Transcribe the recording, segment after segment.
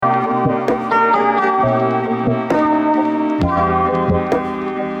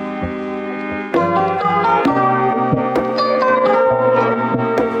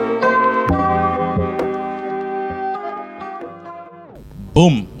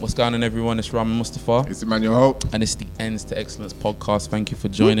What's going on, everyone? It's Raman Mustafa. It's Emmanuel Hope. And it's the Ends to Excellence podcast. Thank you for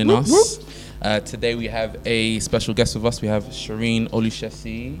joining us. Today we have a special guest with us. We have Shireen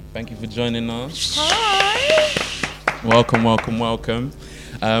Olushesi. Thank you for joining us. Hi. Welcome.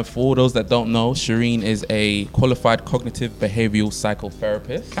 For all those that don't know, Shireen is a qualified cognitive behavioral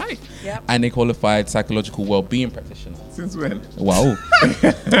psychotherapist. Hi. Yep. And a qualified psychological well-being practitioner. Since when? Wow.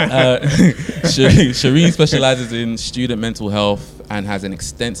 Shireen specializes in student mental health and has an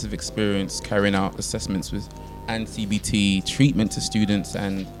extensive experience carrying out assessments with and CBT treatment to students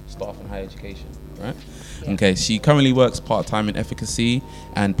and staff in higher education, right? Yeah. Okay, she currently works part-time in efficacy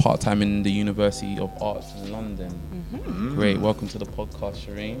and part-time in the University of Arts in London. Mm-hmm. Great, welcome to the podcast,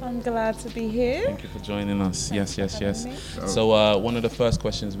 Shireen. I'm glad to be here. Thank you for joining us. Thanks Yes. for So one of the first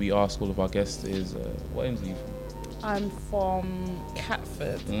questions we ask all of our guests is, what ends are you from? I'm from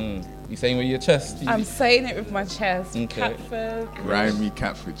Catford. You saying with your chest? I'm saying it with my chest. Okay. Catford. Grimy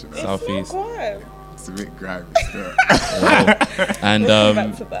Catford, you know. Southeast. It's a bit grimy still. Wow. And We'll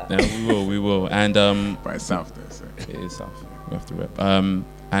come back to that. yeah, we will. And But it's south there, so. it is south. We have to rep.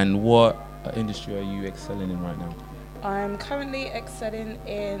 And what industry are you excelling in right now? I'm currently excelling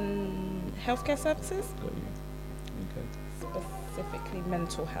in healthcare services, Got you. specifically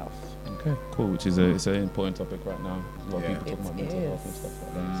mental health. Okay, cool. Which is it's an important topic right now. A lot of Yeah. people talking about It mental health and is. stuff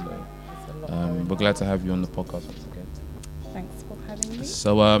like that. So There's a lot going we're on. glad to have you on the podcast once again. Thanks for having me.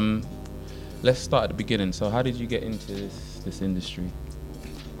 So let's start at the beginning. So how did you get into this industry?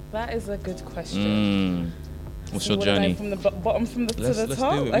 That is a good question. What's So your what do I journey? From the bottom to the Let's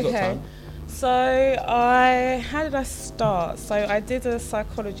top? do it. We got Okay. time. So how did I start? So I did a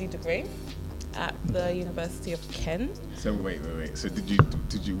psychology degree at the University of Kent. So wait. So did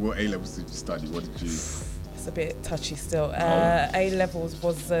you what A levels did you study? What did you It's a bit touchy still. A levels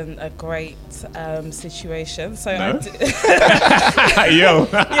wasn't a great situation. So No? I did, Yo.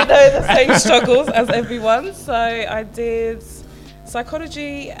 you know, the same struggles as everyone. So I did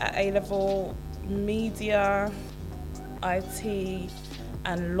psychology at A level, media, IT,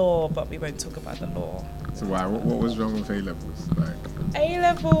 and law, but we won't talk about the law. So why what was wrong with A levels? Like A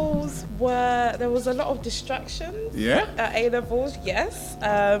levels there was a lot of distractions. Yeah? At A levels, yes.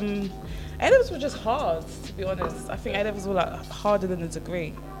 A levels were just hard, to be honest. I think A levels were like harder than a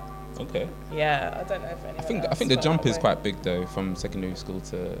degree. Okay. Yeah, I don't know if anyone I think the else jump felt is that way. quite big though, from secondary school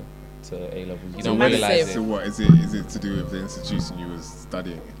to A levels. You It's don't massive. realize it. So what is it to do with the institution you was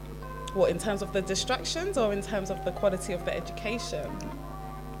studying in? What, in terms of the distractions or in terms of the quality of the education?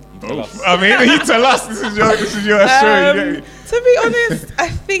 You tell us. I mean, you tell us this is your show. To be honest, I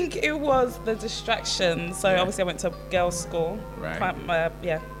think it was the distraction. So obviously I went to girls' school. Right.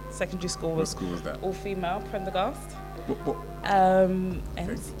 Secondary school What was school was that? all female, Prendergast. What?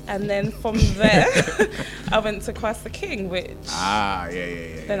 And then from there, I went to Christ the King, which Yeah.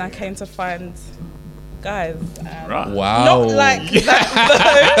 then I came to find guys. Right. Wow. Not like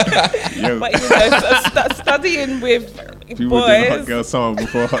that, Yo. but you know, studying with People were doing Hot boys. Girl Summer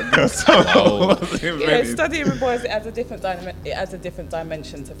before Hot Girl Summer Wow. was You know, invented. studying with boys, it adds a different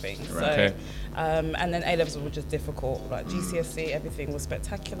dimension to things. Right. So, Okay. and then A levels were just difficult. Like GCSE, everything was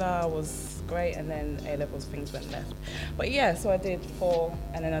spectacular, was great, and then A levels things went left. But yeah, so I did 4,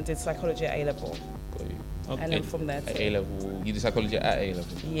 and then I did psychology at A level, Got you. and then from there At to A level, you did psychology at A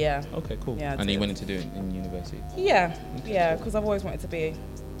level. yeah, Okay, cool. Yeah, I and then you did. went into do it in university. yeah, because I've always wanted to be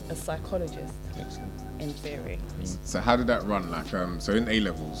a psychologist Excellent. in theory. So how did that run? Like, so in A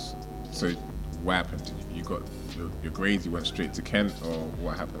levels, so what happened? You got your grades. You went straight to Kent, or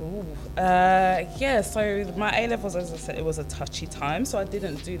what happened? Ooh. Yeah, so my A levels, as I said, it was a touchy time, so I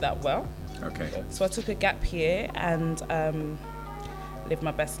didn't do that well. Okay. So I took a gap year and lived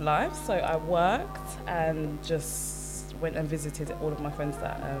my best life. So I worked and just went and visited all of my friends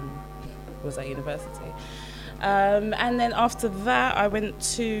that was at university. And then after that, I went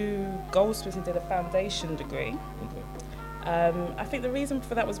to Goldsmiths and did a foundation degree. Okay. I think the reason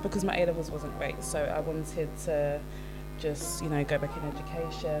for that was because my A levels wasn't great, so I wanted to just, go back in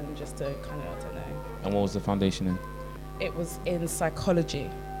education, just to kind of, I don't know. And what was the foundation in? It was in psychology.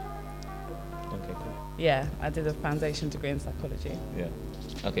 Okay, cool. Yeah, I did a foundation degree in psychology. Yeah.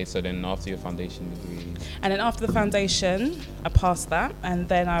 Okay, so then after your foundation degree, And then after the foundation, I passed that, and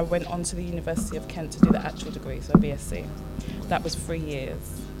then I went on to the University of Kent to do the actual degree, so BSc. That was 3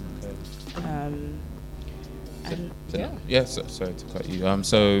 years. okay. And So yeah. yeah. Sorry to cut you.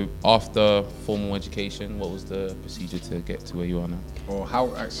 So after formal education, what was the procedure to get to where you are now? Or how?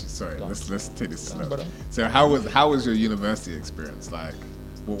 Actually, sorry. Go on. Let's take this Go on, slow. brother. So how was your university experience like?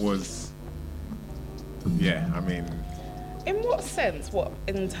 What was? Yeah, I mean, In what sense? What,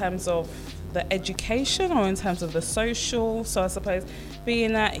 in terms of the education or in terms of the social. So I suppose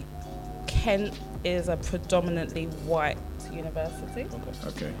being that Kent is a predominantly white university.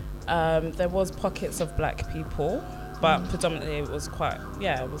 Okay. There was pockets of black people, but predominantly it was quite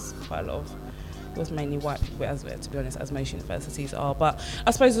a lot of, it was mainly white people, to be honest, as most universities are. But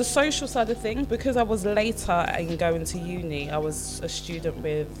I suppose the social side of things, because I was later in going to uni, I was a student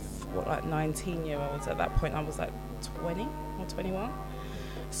with 19-year-olds at that point. I was like 20 or 21.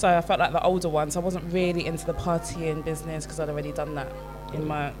 So I felt like the older ones. I wasn't really into the partying business because I'd already done that in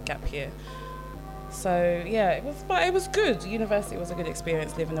my gap year. So yeah, it was good. University was a good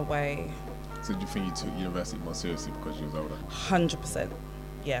experience, living away. So do you think you took university more seriously because you was older? 100%.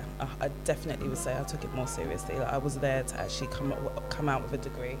 Yeah, I definitely would say I took it more seriously. Like, I was there to actually come out with a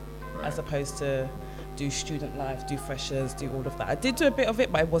degree, as opposed to do student life, do freshers, do all of that. I did do a bit of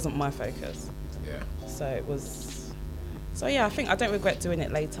it, but it wasn't my focus. Yeah. So it was. So yeah, I think I don't regret doing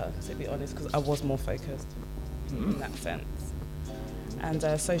it later, to be honest, because I was more focused in that sense. And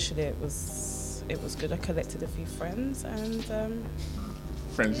socially, it was good. I collected a few friends and.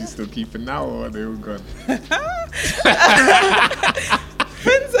 Friends you still keeping now, or are they all gone?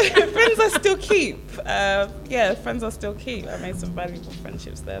 Friends I still keep. Friends I still keep. I made some valuable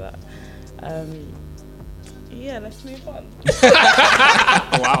friendships there. Let's move on.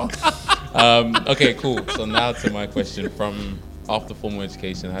 Wow. Okay, cool. So now to my question. From after formal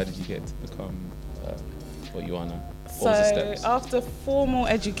education, how did you get to become what you are now? What was the steps? After formal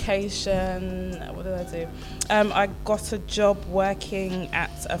education, what did I do? I got a job working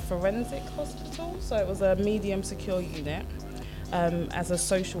at a forensic hospital. So it was a medium secure unit as a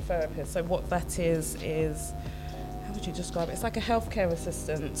social therapist. So what that is how would you describe it? It's like a healthcare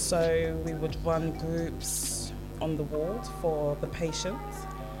assistant. So we would run groups on the ward for the patients.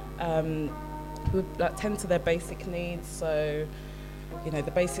 We would tend to their basic needs. So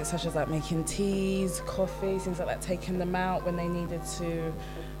the basics such as making teas, coffee, things like that, taking them out when they needed to,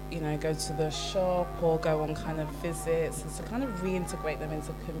 go to the shop or go on kind of visits, and to kind of reintegrate them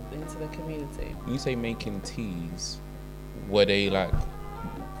into the community. When you say making teas, were they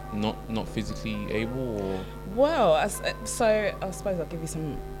not physically able, or? Well, so I suppose I'll give you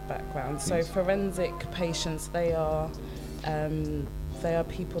some background. Please. So forensic patients, they are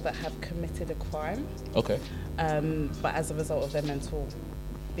people that have committed a crime. Okay. But as a result of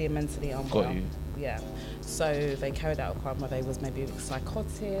being mentally unwell. Got you. Yeah. So they carried out a crime where they was maybe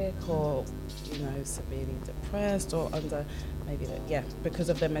psychotic or, severely depressed or under because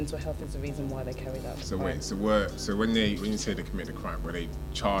of their mental health is the reason why they carried out the crime. So when you say they committed a crime, were they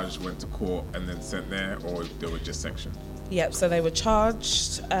charged, went to court and then sent there, or they were just sectioned? Yep, so they were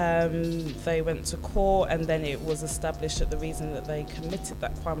charged, they went to court, and then it was established that the reason that they committed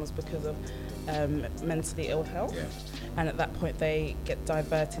that crime was because of mentally ill health. Yeah. And at that point they get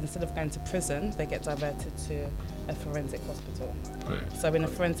diverted, instead of going to prison, they get diverted to a forensic hospital. Right. So in a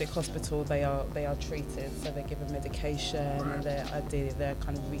forensic hospital they are treated, so they're given medication, and they're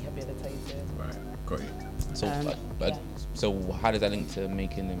kind of rehabilitated. Right, got you. So, so how does that link to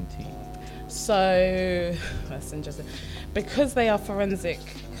making them tea? So that's interesting. Because they are forensic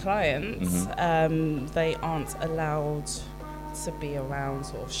clients, they aren't allowed to be around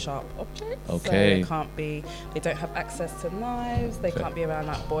sort of sharp objects. Okay. So they don't have access to knives, they can't be around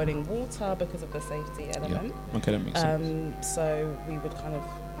boiling water because of the safety element. Yeah. Okay, that makes sense. So we would kind of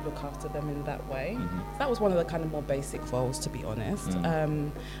look after them in that way. So that was one of the kind of more basic roles, to be honest.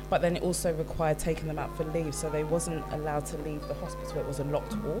 But then it also required taking them out for leave, so they wasn't allowed to leave the hospital. It was a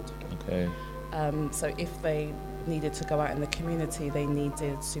locked ward. Okay. So if they needed to go out in the community, they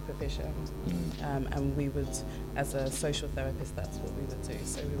needed supervision. And we would, as a social therapist, that's what we would do.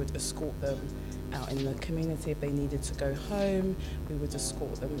 So we would escort them out in the community. If they needed to go home, we would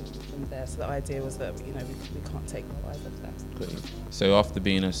escort them from there. So the idea was that, we can't take our eyes off them. Good. So after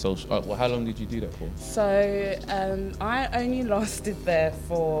being a social, how long did you do that for? So I only lasted there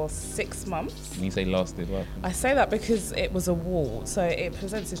for 6 months. When you say lasted, what? I say that because it was a ward, so it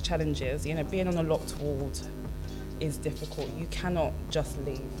presents its challenges. Being on a locked ward is difficult. You cannot just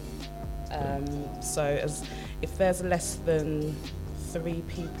leave. If there's less than 3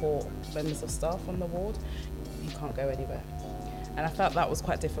 members of staff on the ward, you can't go anywhere. And I felt that was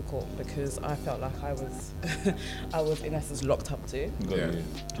quite difficult because I felt like I was I was in essence locked up too.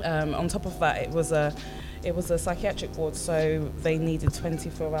 On top of that, it was a psychiatric ward, so they needed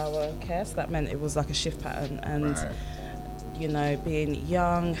 24-hour care. So that meant it was like a shift pattern, and being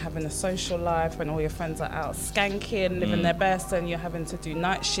young, having a social life when all your friends are out skanking, living their best, and you're having to do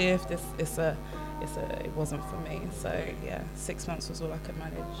night shift. It wasn't for me. So 6 months was all I could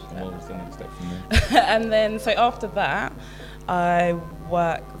manage. And what was the next step from there? And then, so after that, I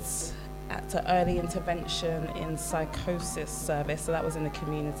worked at an early intervention in psychosis service, so that was in the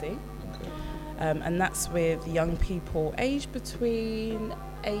community. And that's with young people aged between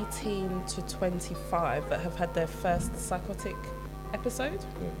 18 to 25 that have had their first psychotic episode.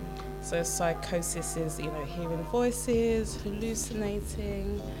 So psychosis is, hearing voices,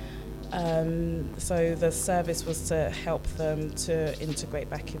 hallucinating. So the service was to help them to integrate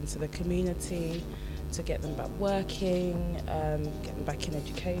back into the community, to get them back working, get them back in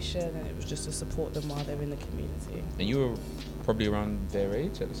education, and it was just to support them while they're in the community. And you were probably around their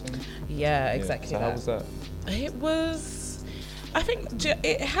age at the time? Yeah, exactly. So how was that? It was, I think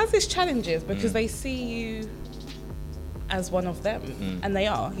it has its challenges because they see you as one of them, and they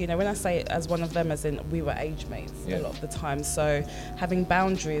are. When I say as one of them, as in we were age mates a lot of the time, so having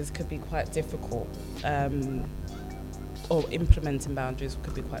boundaries could be quite difficult, or implementing boundaries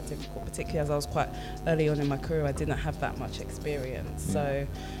could be quite difficult, particularly as I was quite early on in my career. I didn't have that much experience, so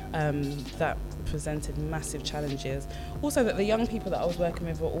that presented massive challenges. Also, that the young people that I was working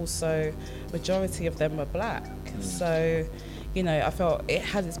with were also, majority of them were black, so I felt it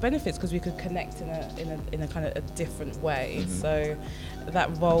had its benefits because we could connect in a kind of a different way. So that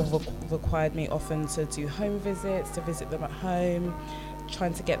role required me often to do home visits, to visit them at home,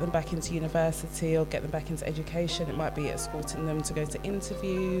 trying to get them back into university or get them back into education. It might be escorting them to go to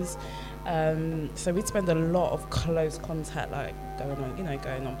interviews. So we'd spend a lot of close contact, like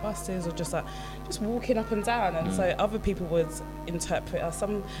going on buses or just walking up and down. And so other people would interpret us.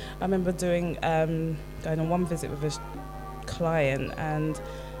 I remember going on one visit with a client, and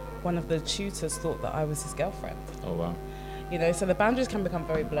one of the tutors thought that I was his girlfriend. Oh wow. So the boundaries can become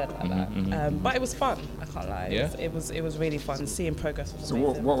very blurred like that. But it was fun, I can't lie. Yeah. It was really fun. Seeing progress was So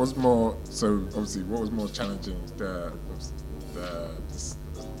amazing. what was more, what was more challenging? The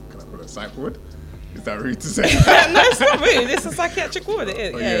can I call it a psych ward? Is that rude to say? No, it's not rude. It's a psychiatric ward. It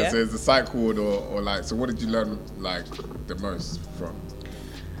is. Yeah. So it's a psych ward or like, so what did you learn like the most from?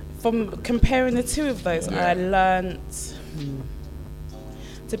 From comparing the two of those, I learned,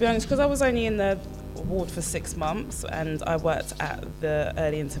 to be honest, because I was only in the ward for 6 months and I worked at the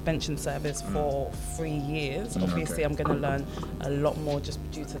early intervention service for 3 years. Obviously, I'm going to learn a lot more just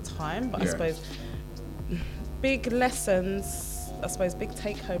due to time, but I suppose big lessons, big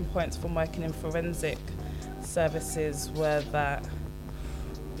take-home points from working in forensic services were that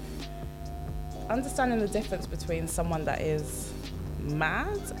understanding the difference between someone that is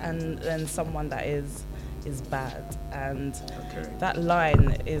mad and then someone that is bad, and that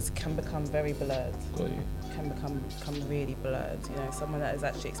line can become very blurred. Got you. Can become really blurred. Someone that is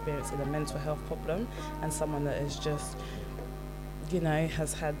actually experiencing a mental health problem and someone that is just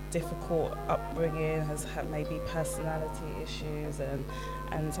has had difficult upbringing, has had maybe personality issues,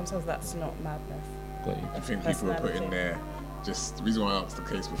 and sometimes that's not madness. Got you. Do you think people were put in there, just the reason why I asked the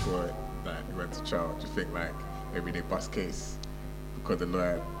case before that you went to trial, do you think like maybe they bust case because the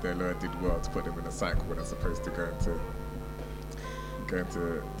lawyer did well to put them in a psych ward as opposed to going to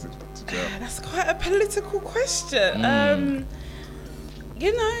jail? That's quite a political question. I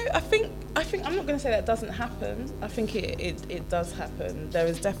think I'm not going to say that doesn't happen. I think it does happen. There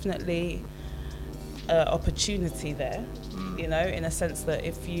is definitely opportunity there, in a sense that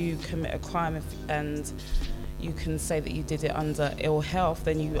if you commit a crime and you can say that you did it under ill health,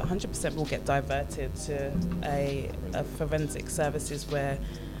 then you 100% will get diverted to a forensic services where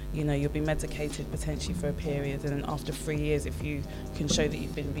you'll be medicated potentially for a period, and then after 3 years, if you can show that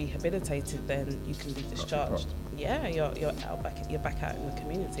you've been rehabilitated, then you can be discharged. Yeah, you're back out in the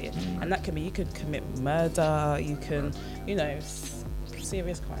community, and that can be, you could commit murder, you can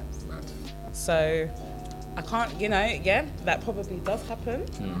serious crimes. So I can't, that probably does happen.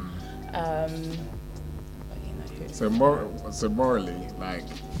 So morally, like,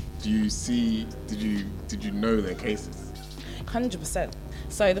 did you know their cases? 100%.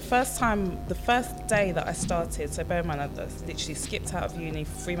 So the first day that I started, so bear in mind I literally skipped out of uni,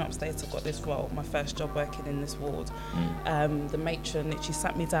 3 months later got this role, my first job working in this ward. The matron literally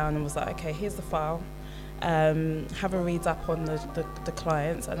sat me down and was like, okay, here's the file, have a read up on the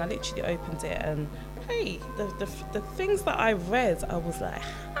clients, and I literally opened it, and hey, the things that I read, I was like,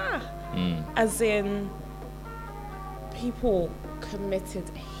 as in people committed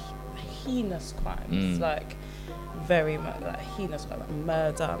heinous crimes, like very much like heinous crimes,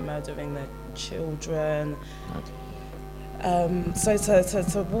 like murdering their children. So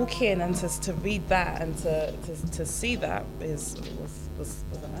to walk in and to read that and to see that was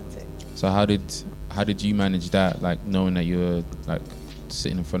amazing. So how did you manage that, like knowing that you're like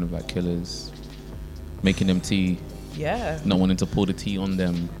sitting in front of like killers, making them tea, not wanting to pour the tea on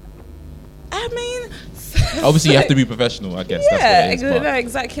them? I mean, Obviously, you have to be professional, I guess. Yeah, that's what it is, no,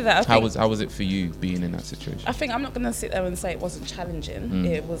 exactly that. how was it for you being in that situation? I think I'm not going to sit there and say it wasn't challenging.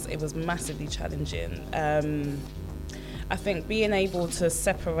 It was massively challenging. I think being able to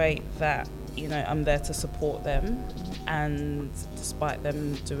separate that, you know, I'm there to support them, and despite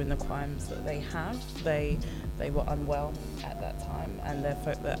them doing the crimes that they have, they were unwell at that time, and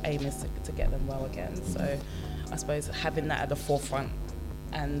the aim is to get them well again. So I suppose having that at the forefront,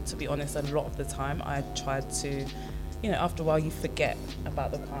 and to be honest, a lot of the time I tried to, you know, after a while you forget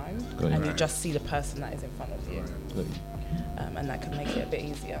about the crime and you just see the person that is in front of you, and that can make it a bit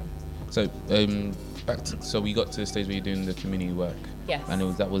easier. So so we got to the stage where you're doing the community work. Yes.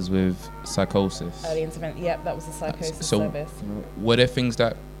 And that was with psychosis. Early intervention. Yep, that was the psychosis So service. were there things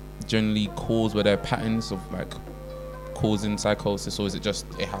that generally were there patterns of like causing psychosis, or is it just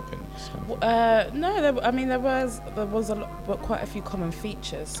it happens? No, there was a lot, but quite a few common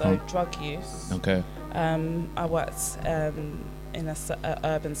features. So drug use. Okay. I worked in a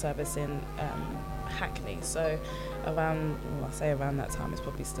urban service in Hackney. So around that time, it's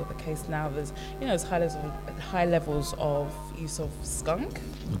probably still the case now. There's high levels of use of skunk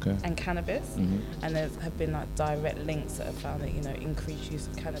and cannabis, and there have been like direct links that have found that, you know, increased use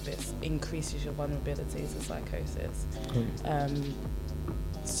of cannabis increases your vulnerability to psychosis.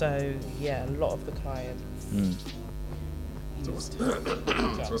 So yeah, a lot of the clients. So what's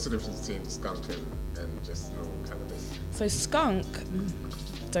the difference between skunk and just normal cannabis? So skunk,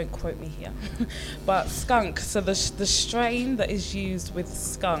 don't quote me here, but skunk, so the strain that is used with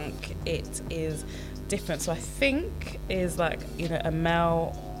skunk, it is different. So I think is like, you know, a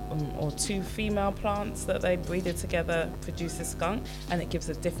male or two female plants that they breeded together produces skunk, and it gives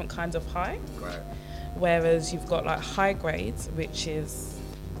a different kind of high. Right. Whereas You've got like high grades, which is,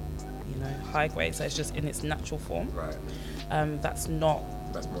 you know, high grade, so it's just in its natural form. Right. That's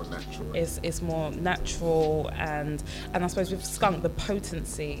more natural. It's more natural, and I suppose with skunk the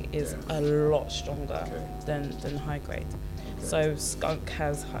potency is a lot stronger than high grade. Okay. So skunk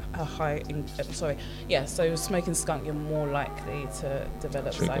has a high. So smoking skunk, you're more likely to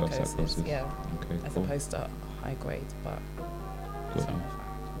develop psychosis. Yeah. Okay, as cool. opposed to high grade, but.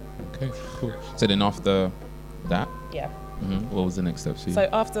 Okay, cool. So then after that. Yeah. What was the next step for you? So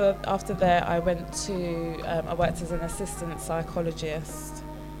after there, I went to I worked as an assistant psychologist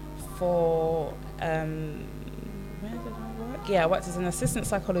for where did I work? Yeah, I worked as an assistant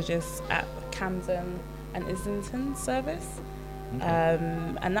psychologist at Camden and Islington service,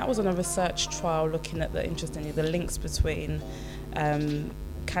 and that was on a research trial looking at the links between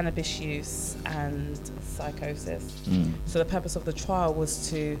cannabis use and psychosis. So the purpose of the trial was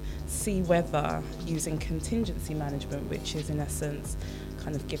to see whether using contingency management, which is in essence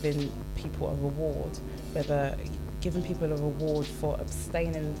kind of giving people a reward, whether giving people a reward for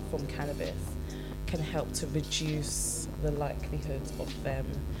abstaining from cannabis can help to reduce the likelihood of them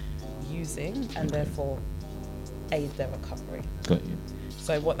using and therefore aid their recovery. Got you.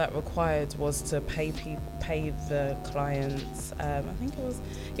 So what that required was to pay the clients, I think it was,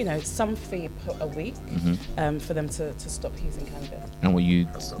 you know, some fee per a week for them to stop using cannabis. And will you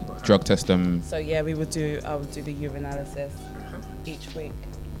drug test them? So yeah, I would do the urinalysis each week.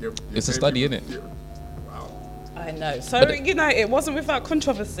 It's a study, isn't it? Wow. I know. So, you know, it wasn't without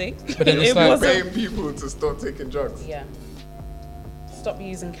controversy. But then it's like paying people to stop taking drugs. Yeah. Stop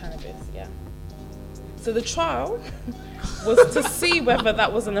using cannabis, yeah. So the trial was to see whether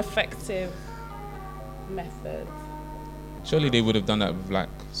that was an effective method. Surely they would have done that with like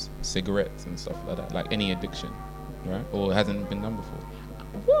cigarettes and stuff like that, like any addiction, right? Or it hasn't been done before?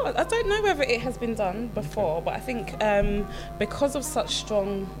 Well, I don't know whether it has been done before, but I think because of such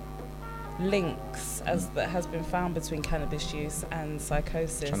strong links as that has been found between cannabis use and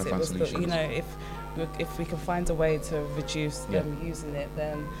psychosis, it was you know, if we can find a way to reduce them using it,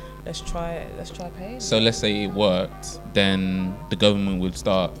 then let's try paying. So let's say it worked, then the government would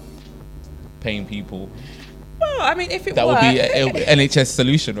start paying people. Well, I mean, if it that worked, would be an NHS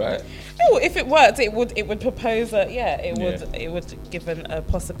solution, right? If it worked, it would propose it would give a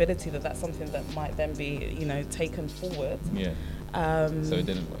possibility that that's something that might then be, you know, taken forward. Yeah. So it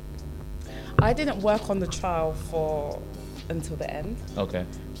didn't work. I didn't work on the trial until the end. Okay.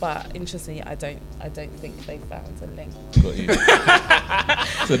 But interestingly, I don't think they found a link. Got you.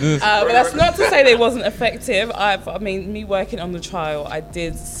 So but that's not to say they wasn't effective. I mean, me working on the trial, I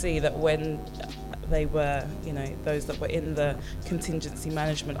did see that when they were, you know, those that were in the contingency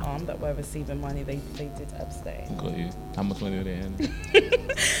management arm that were receiving money, they did abstain. Got you. How much money were they in?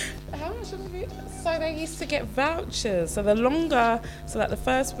 How much of it? So they used to get vouchers. So like the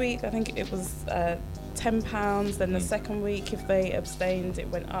first week, I think it was £10. Then the second week, if they abstained, it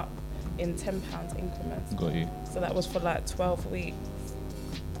went up in £10 increments. Got you. So that was for like 12 weeks.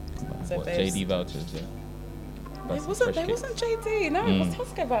 So What, there's- JD vouchers, yeah. It wasn't JD. No, it was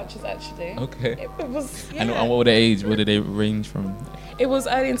Tesco vouchers actually. Okay. It was. Yeah. And what were the age? What did they range from? It was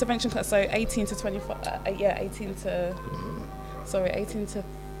early intervention class, so 18 to 25. 18 to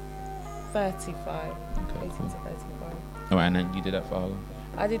 35. Okay, 18 cool. to 35. All right, and then you did that for how long?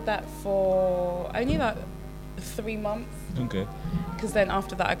 I did that for only like 3 months, Okay. because then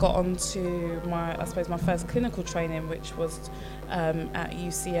after that I got on to my first clinical training, which was at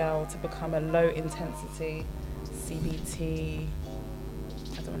UCL to become a low intensity CBT.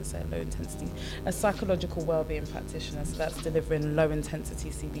 I don't want to say low intensity, a psychological wellbeing practitioner. So that's delivering low intensity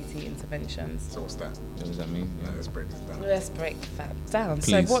CBT interventions. So what's that? What does that mean? Yeah. Let's break this down. Let's break that down.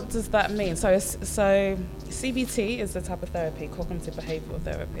 Please. So what does that mean? So CBT is the type of therapy, cognitive behavioural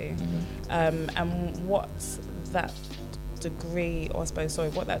therapy, and what that degree, or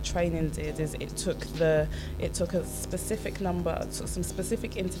what that training did is it took a specific number, some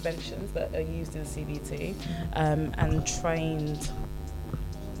specific interventions that are used in CBT,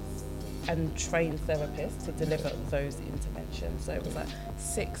 and trained therapists to deliver those interventions. So it was like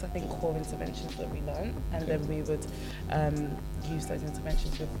 6, I think, core interventions that we learned, and then we would use those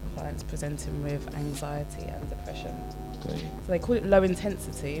interventions with clients presenting with anxiety and depression. Okay. So they call it low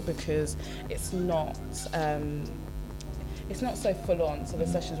intensity because it's not so full on. So the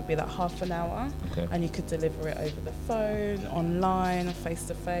sessions would be like half an hour, Okay. and you could deliver it over the phone, online, face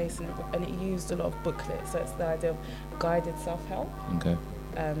to face, and it used a lot of booklets. So it's the idea of guided self-help. Okay.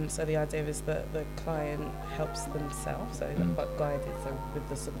 So the idea is that the client helps themselves, so they're quite guided, so with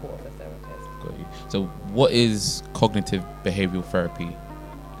the support of the therapist. Got you. So, what is cognitive behavioral therapy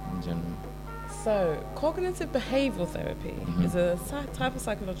in general? So cognitive behavioural therapy is a type of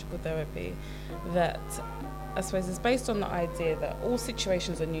psychological therapy that I suppose is based on the idea that all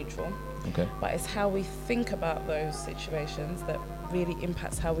situations are neutral, Okay. but it's how we think about those situations that really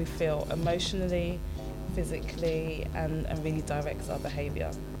impacts how we feel emotionally, physically, and really directs our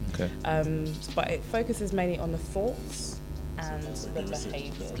behaviour. Okay. But it focuses mainly on the thoughts and the Just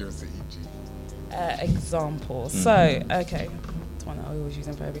behaviours. give us an EG. Examples. So, okay, it's one that I always use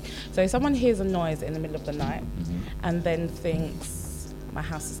in therapy. So someone hears a noise in the middle of the night and then thinks, my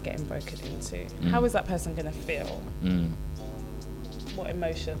house is getting broken into. How is that person going to feel? What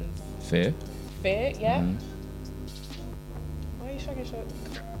emotions? Fear. Fear, yeah? Why are you shrugging your shoulders?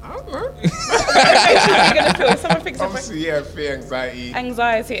 I don't know. How are you going to feel if someone thinks of Obviously, yeah, fear, anxiety.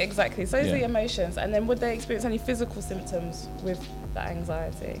 anxiety? Exactly. So those are Yeah. the emotions. And then would they experience any physical symptoms with that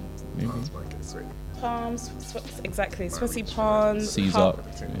anxiety? Palms might get sweaty. Palms, exactly, sweaty reach, palms, Seize heart,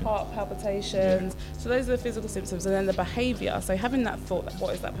 up. heart palpitations. So those are the physical symptoms, and then the behaviour. So having that thought,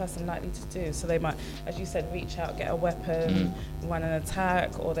 what is that person likely to do? So they might, as you said, reach out, get a weapon, run an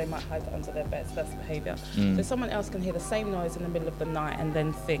attack, or they might hide under their bed. So that's the behaviour. So someone else can hear the same noise in the middle of the night and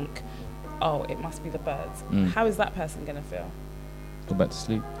then think, oh, it must be the birds. How is that person going to feel? Go back to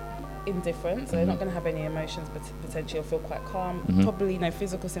sleep. Indifferent, so they're not going to have any emotions, but potentially will feel quite calm. Probably no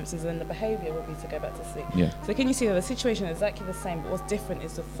physical symptoms, and then the behaviour will be to go back to sleep. Yeah. So can you see that the situation is exactly the same, but what's different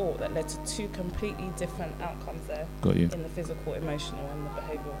is the thought that led to 2 completely different outcomes there Got you. in the physical, emotional, and the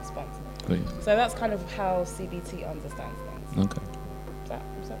behavioural response. Got you. So that's kind of how CBT understands things. Okay.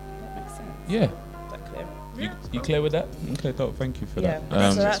 Does that makes sense? Yeah. Is that clear? You clear with that? Okay, dope. Thank you for Yeah. that. So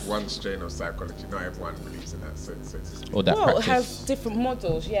That's that's- one strain of psychology. Not everyone believes in that. So to speak. or that Well, practice. it has different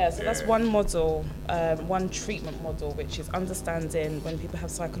models, yeah. So that's Yeah. one model, one treatment model, which is understanding when people have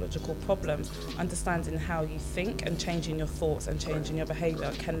psychological problems, understanding how you think and changing your thoughts and changing your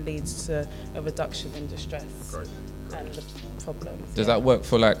behaviour can lead to a reduction in distress Right. and the problems. Does yeah. that work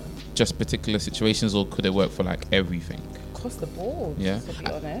for like just particular situations, or could it work for like everything? Across the board, Yeah. to be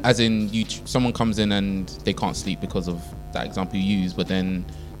honest. As in, someone comes in and they can't sleep because of that example you used, but then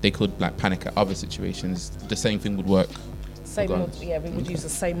they could like panic at other situations. The same thing would work. Same model, regardless. yeah, we would Okay. use the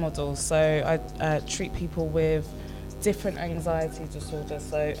same model. So I treat people with different anxiety disorders,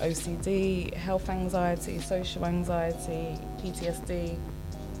 so OCD, health anxiety, social anxiety, PTSD.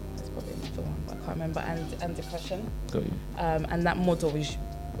 There's probably another one, but I can't remember, and depression. Got you. And that model is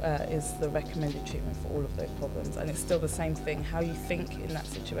the recommended treatment for all of those problems. And it's still the same thing. How you think in that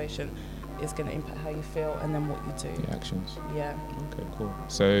situation is going to impact how you feel and then what you do. The actions. Yeah. Okay, cool.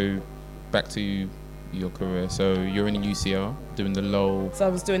 So back to your career. So you're in a UCL doing the low. So I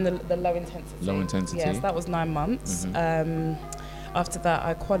was doing the low intensity. Low intensity. Yes, that was 9 months. After that,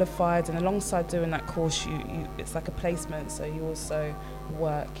 I qualified, and alongside doing that course, it's like a placement. So you also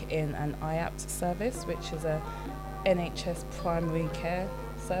work in an IAPT service, which is a NHS primary care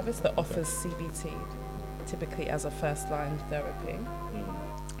service that offers CBT, typically as a first-line therapy.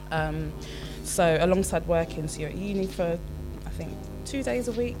 So alongside working, so you're at uni for, I think, 2 days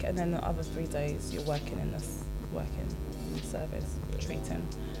a week, and then the other 3 days you're working in the service, treating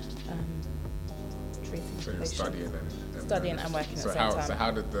So you're patients. studying and working so at the same time. So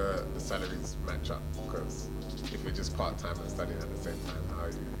how did the salaries match up? Because if you're just part-time and studying at the same time, how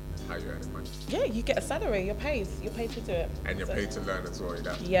are you earning money? Yeah, you get a salary. You're paid to do it. And you're paid to learn as well. You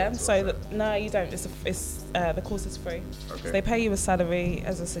don't have to Yeah. pay to So learn. no, you don't. The course is free. Okay. So they pay you a salary.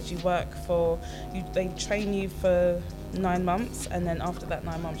 As I said, you work for. They train you for 9 months, and then after that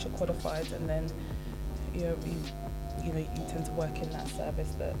 9 months, you're qualified, and then you tend to work in that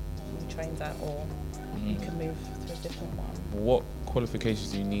service that you trained at, or you can move to a different one. What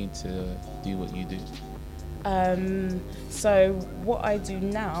qualifications do you need to do what you do? So what I do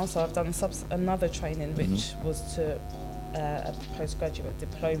now, so I've done another training, which was to a postgraduate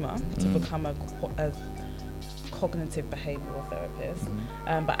diploma to become a cognitive behavioural therapist.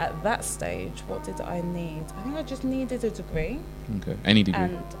 But at that stage, what did I need? I think I just needed a degree. Okay, any degree.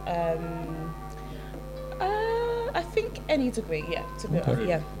 And I think any degree, yeah.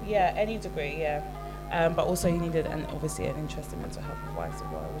 Okay. Yeah, any degree, yeah. But also you needed, obviously an interest in mental health. Otherwise,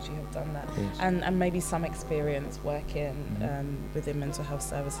 why would you have done that? And maybe some experience working within mental health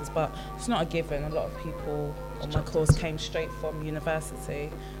services. But it's not a given. A lot of people on my course came straight from university,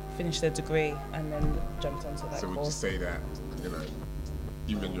 finished their degree, and then jumped onto that So course. would you say that,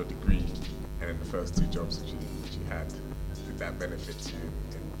 even your degree and then the first 2 jobs that you had, did that benefit you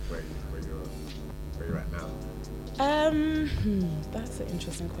in where you're at now? That's an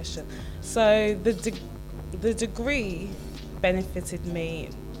interesting question. So the degree benefited me,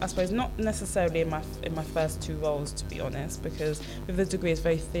 I suppose, not necessarily in my first 2 roles, to be honest, because with the degree it's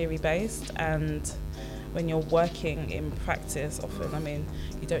very theory based, and when you're working in practice, often, I mean,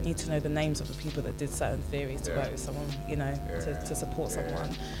 you don't need to know the names of the people that did certain theories to work with someone, to support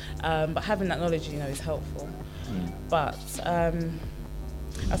someone. But having that knowledge, is helpful. But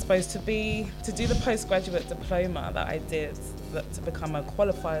I suppose to do the postgraduate diploma that I did, to become a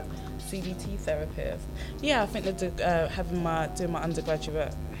qualified CBT therapist, I think that doing my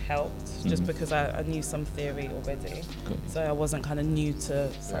undergraduate helped, just because I knew some theory already, so I wasn't kind of new to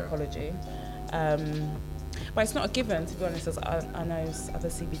psychology. But it's not a given, to be honest, as I know other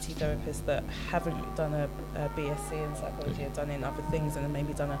CBT therapists that haven't done a BSc in psychology, have done it in other things, and then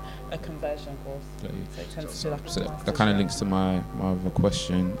maybe done a conversion course. So it tends to feel like So that kind of links to my other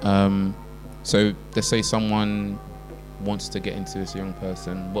question. So let's say someone wants to get into this, young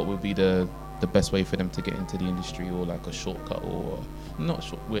person, what would be the best way for them to get into the industry, or like a shortcut, or not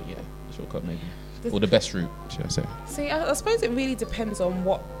shortcut maybe, or the best route, should I say? See, I suppose it really depends on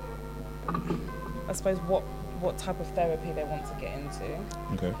what type of therapy they want to get into.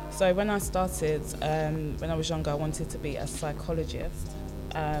 Okay. So when I started, when I was younger, I wanted to be a psychologist.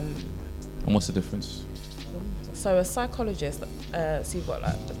 And what's the difference? So a psychologist, so you've got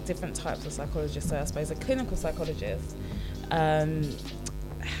like different types of psychologists. So I suppose a clinical psychologist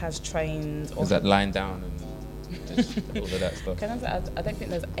has trained. Is that lying down and just all of that stuff? I don't think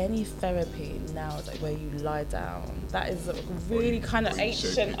there's any therapy now where you lie down. That is a really kind of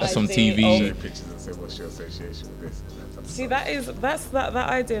ancient idea. That's on TV. Show pictures and say, what's your association with this? See, that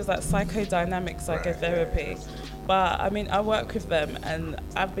idea is like psychodynamic psychotherapy. But I mean, I work with them, and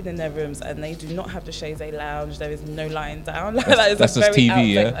I've been in their rooms, and they do not have the chaise lounge. There is no lying down. That's just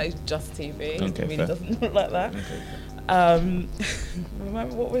TV, yeah? That is just TV. Okay, it really fair. doesn't look like that. Okay.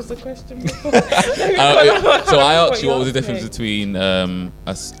 Remember, what was the question before? So I asked you what was the difference between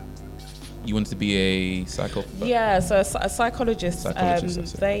you wanted to be a Yeah, so a psychologist,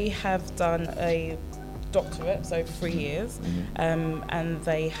 Psychologist, they have done a doctorate, so 3 years, and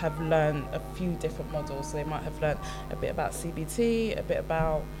they have learned a few different models. So they might have learned a bit about CBT, a bit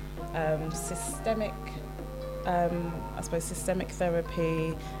about systemic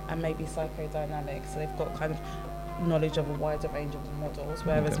therapy, and maybe psychodynamics. So they've got kind of knowledge of a wider range of models,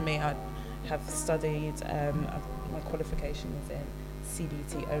 whereas me, I have studied, my qualification is in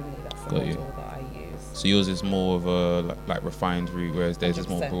CBT only. That's the model that I use. So yours is more of a like refined route, whereas theirs is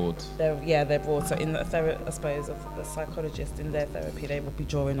more broad. They're broad. So in the I suppose of the psychologist, in their therapy, they will be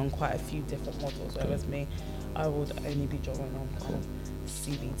drawing on quite a few different models, whereas me, I would only be drawing on kind of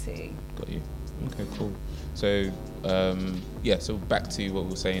CBT. Got you. Okay, cool. So so back to what we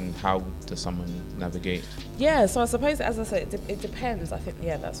were saying, how does someone navigate? Yeah, so I suppose, as I said, it depends. I think,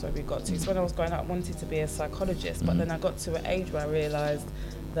 that's where we got to. So when I was growing up, I wanted to be a psychologist, but then I got to an age where I realised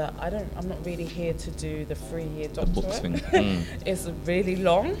that I'm not really here to do the 3-year doctorate. It's really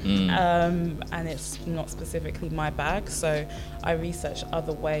long, and it's not specifically my bag. So I researched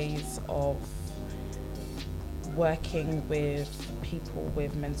other ways of working with people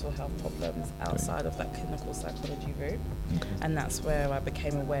with mental health problems outside of that clinical psychology route. And that's where I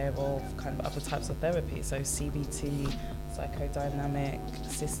became aware of kind of other types of therapy, so CBT, psychodynamic,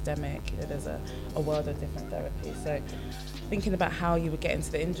 systemic. There's a world of different therapies. So thinking about how you would get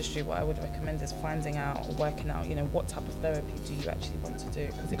into the industry, what I would recommend is finding out or working out, what type of therapy do you actually want to do,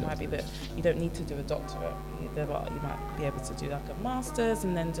 because it might be that you don't need to do a doctorate. You might be able to do like a master's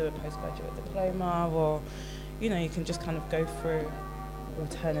and then do a postgraduate diploma, or you can just kind of go through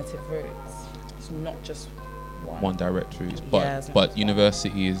alternative routes. It's not just one direct route, but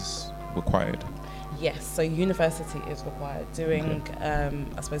university is required. Yes, so university is required. Doing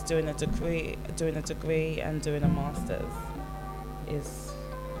I suppose doing a degree and doing a master's is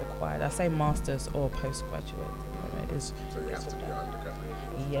required. I say master's or postgraduate diploma is. So you have to do undergrad.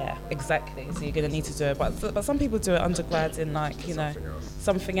 Yeah, exactly. So you're going to need to do it, but some people do it undergrad in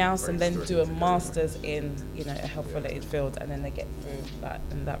something else, and then do a master's in a health related field, and then they get through that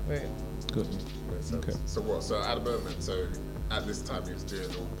in that route. Good. Okay. So what? So at the moment, at this time, he was doing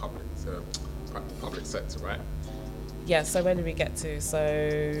all public sector, right? Yeah, so where did we get to? So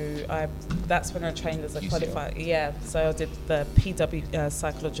that's when I trained as a qualified. Yeah, so I did the PW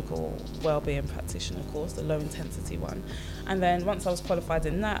psychological wellbeing practitioner course, the low intensity one, and then once I was qualified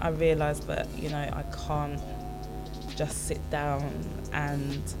in that, I realised that I can't just sit down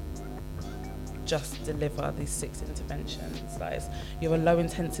and just deliver these 6 interventions. You're a low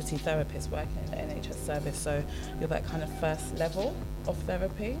intensity therapist working in the NHS service, so you're that kind of first level of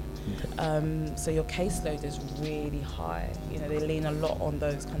therapy. So your caseload is really high. They lean a lot on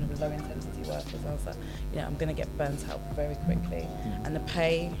those kind of low intensity workers. I was like, I'm going to get burnt out very quickly, and the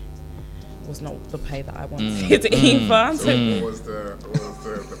pay was not the pay that I wanted either. So what was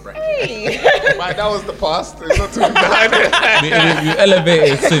the bracket? Hey. That was the past. It's not too bad. You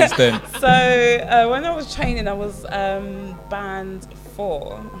elevated since then. So when I was training, I was band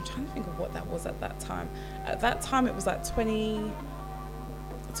 4. I'm trying to think of what that was at that time. At that time, it was like 20. I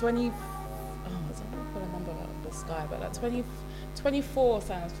don't know what I remember about the sky, but like 24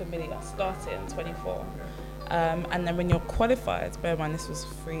 sounds familiar. Starting 24. And then when you're qualified, bear in mind this was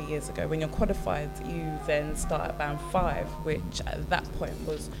 3 years ago, when you're qualified, you then start at band 5, which at that point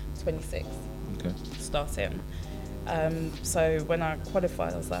was 26 starting. So when I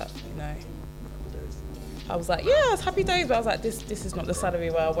qualified, I was like, yeah, I was happy days, but I was like, this is not the salary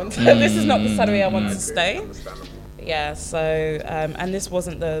where I want to, this is not the salary I want to stay. Yeah, so, and this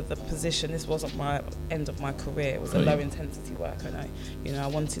wasn't the position, this wasn't my end of my career, it was a low intensity work, and I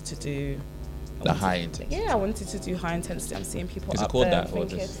wanted to do high intensity. Yeah, I wanted to do high intensity. I'm seeing people is up it called there that, or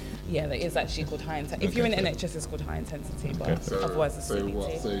just? Yeah, that is actually called high intensity. If you're in NHS, it's called high intensity, but otherwise it's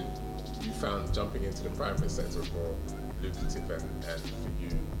CBT. So you found jumping into the private sector was more lucrative, and for you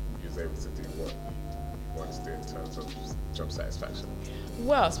was able to do what you wanted to do in terms of job satisfaction?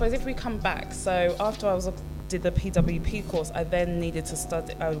 Well, I suppose if we come back, so after I did the PWP course, I then needed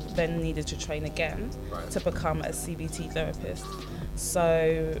to train again to become a CBT therapist.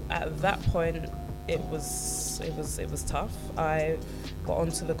 So at that point, it was tough. I got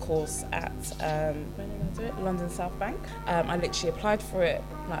onto the course at when did I do it? London South Bank. I literally applied for it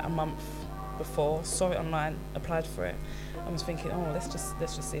like a month before, saw it online, applied for it. I was thinking, let's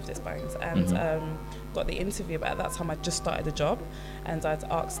just see if this bangs, and got the interview. But at that time, I just started a job, and I'd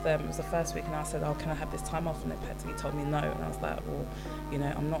asked them. It was the first week, and I said, can I have this time off? And they practically told me no, and I was like, well,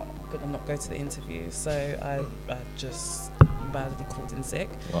 I'm not gonna not go to the interview. So I just badly called in sick.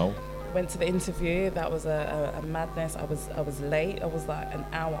 Wow. Went to the interview. That was a madness. I was late. I was like an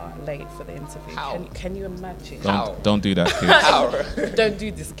hour late for the interview. Can you imagine? Don't do that, kids. Don't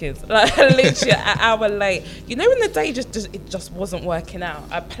do this, kids. Like literally an hour late. When the day just wasn't working out.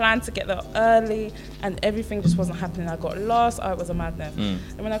 I planned to get there early, and everything just wasn't happening. I got lost. It was a madness.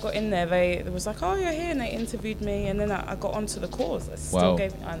 And when I got in there, they was like, "Oh, you're here," and they interviewed me. And then I got onto the course. I know.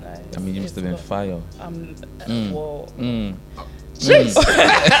 I mean, you must have been fire. Jeez.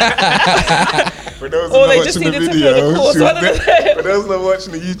 For those not watching the video, for those not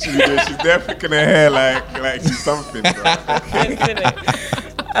watching the YouTube video, she's there flicking her hair like she's something.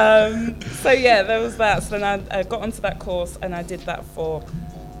 So yeah, there was that. So then I got onto that course, and I did that for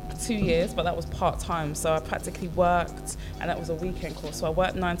 2 years, but that was part-time. So I practically worked, and that was a weekend course. So I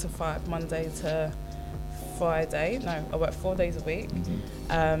worked 9 to 5, Monday to Friday. No, I work 4 days a week.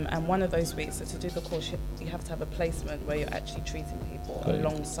 And one of those weeks, so to do the course, you have to have a placement where you're actually treating people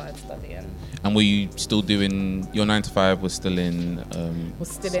alongside studying. And were you still doing your 9 to 5? Was still in? Was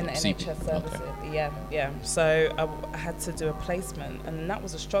still in NHS services. Yeah. So I had to do a placement, and that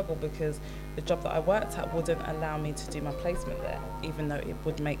was a struggle because the job that I worked at wouldn't allow me to do my placement there, even though it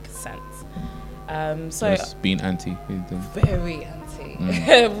would make sense. So Just being anti. very anti.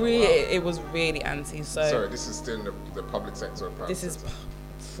 Really, it was really anti. So Sorry, this is still in the public sector or private this is sector?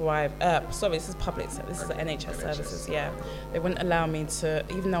 this is public. This is the Okay, NHS NHS. services. Yeah, they wouldn't allow me to,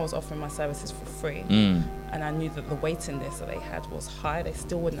 even though I was offering my services for free, and I knew that the waiting list that they had was high. They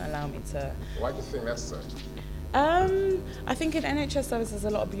still wouldn't allow me to. Why do you think that's so? I think in NHS services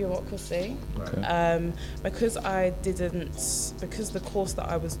there's a lot of bureaucracy. Okay. Because because the course that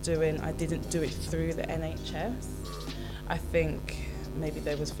I was doing, I didn't do it through the NHS. I think maybe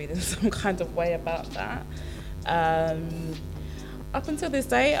they was feeling some kind of way about that. Up until this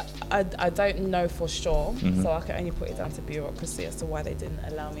day, I don't know for sure, so I can only put it down to bureaucracy as to why they didn't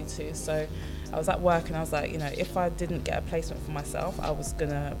allow me to. So I was at work and I was like, if I didn't get a placement for myself, I was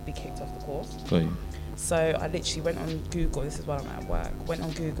gonna be kicked off the course. Got you. So I literally went on Google, this is while I'm at work, went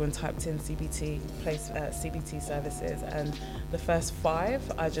on Google and typed in CBT services, and the first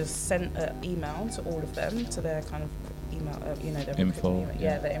 5, I just sent an email to all of them, to their kind of email, their Info,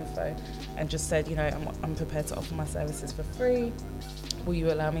 email, their info, and just said, I'm prepared to offer my services for free. Will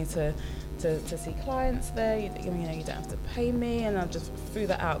you allow me to see clients there? You don't have to pay me. And I just threw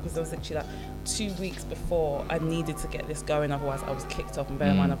that out because there was literally 2 weeks before I needed to get this going, otherwise I was kicked off. And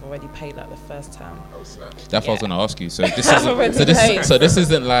bear in mind, I've already paid the first term. Oh, snap. That's what I was going to ask you. So this already isn't. paid. So this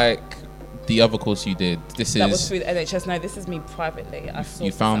isn't like the other course you did. That was through the NHS. No, this is me privately.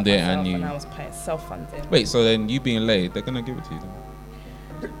 You found it and you. And I was paying self-funding. Wait, so then you being laid, they're gonna give it to you then?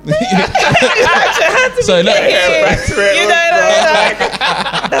 So back to it.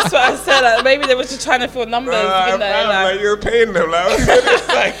 that's what I said. Maybe they were just trying to fill numbers. You're paying them. It's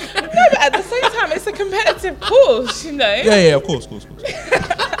like, no, but at the same time, it's a competitive course, Yeah, of course.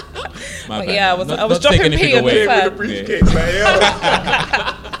 But yeah, I was dropping P on the with the fan. briefcase. Like, yo.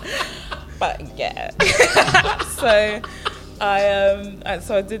 But yeah, so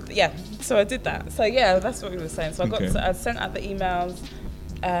I did that. So yeah, that's what we were saying. So I sent out the emails,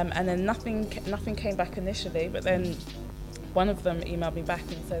 and then nothing came back initially. But then one of them emailed me back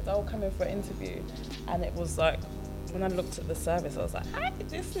and said, "Oh, come in for an interview," and it was like, when I looked at the service, I was like, hey,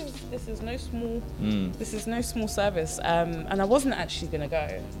 this is no small service. And I wasn't actually gonna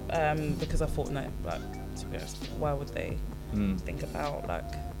go because I thought, no, to be honest, why would they think about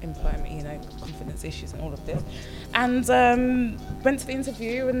employment, confidence issues and all of this? And went to the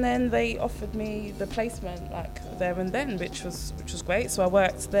interview, and then they offered me the placement there and then, which was great. So I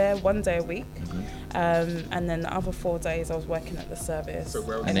worked there 1 day a week, and then the other 4 days I was working at the service. So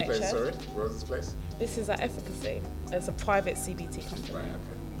where was this place? Sorry, where was this place? This is at Efficacy. It's a private CBT company. Right,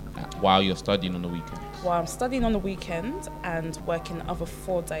 okay. While you're studying on the weekend. While I'm studying on the weekend and working the other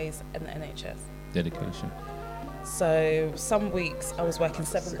 4 days in the NHS. Dedication. So some weeks I was working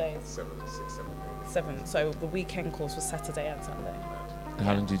 7 days. 7 days. 7. So the weekend course was Saturday and Sunday. And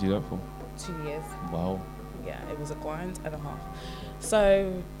how long did you do that for? 2 years. Wow. Yeah, it was a grind and a half.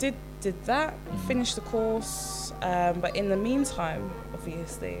 So did that, finished the course, but in the meantime,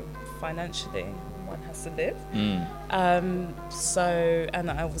 obviously, financially, one has to live. And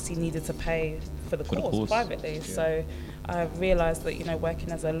I obviously needed to pay for the course privately. Yeah. So I realised that,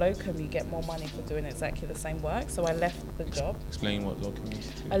 working as a locum, you get more money for doing exactly the same work. So I left the job. Explain what locum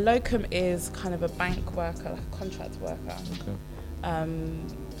is. A locum is kind of a bank worker, like a contract worker. Okay.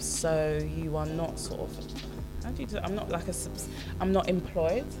 So you are not I'm not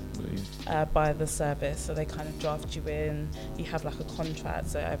employed by the service, so they kind of draft you in. You have a contract,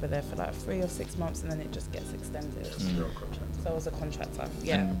 so over there for 3 or 6 months, and then it just gets extended. So I was a contractor.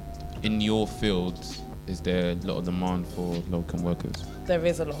 Yeah. And in your field, is there a lot of demand for locum workers? There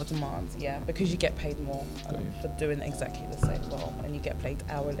is a lot of demand, yeah, because you get paid more for doing exactly the same role, and you get paid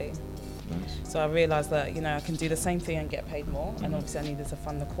hourly. Nice. So I realised that I can do the same thing and get paid more, and obviously I needed to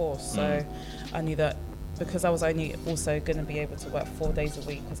fund the course. So I knew that because I was only also going to be able to work 4 days a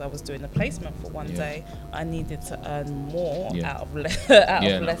week because I was doing the placement for 1 day, I needed to earn more out of less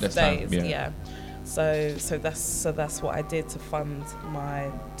days. Yeah. So that's what I did to fund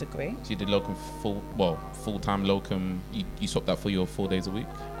my degree. So you did locum full-time locum. You swapped that for your 4 days a week?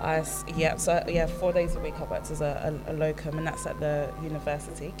 4 days a week I worked as a locum, and that's at the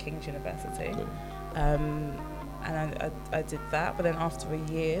university, King's University. And I did that, but then after a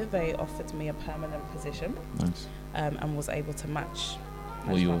year they offered me a permanent position. Nice. And was able to match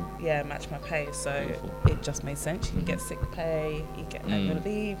my pay. So it just made sense. You can get sick pay, you get annual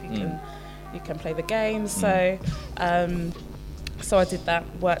leave, you can play the games. So I did that,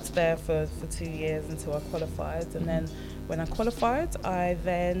 worked there for 2 years until I qualified, and then when I qualified I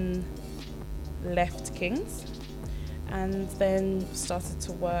then left King's and then started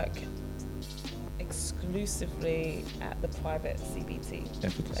to work exclusively at the private CBT.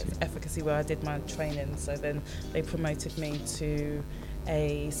 Efficacy. Efficacy, where I did my training. So then they promoted me to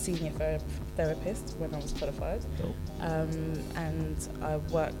a senior therapist when I was qualified. Dope. And I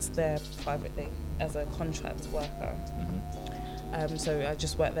worked there privately as a contract worker. So I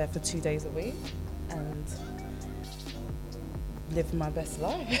just worked there for 2 days a week and lived my best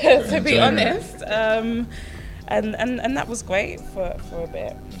life, to be honest. And that was great for a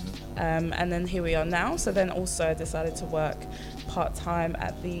bit. And then here we are now. So then also I decided to work part-time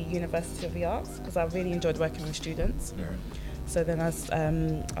at the University of the Arts because I really enjoyed working with students. Yeah. So then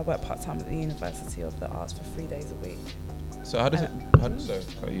I worked part-time at the University of the Arts for 3 days a week. So how does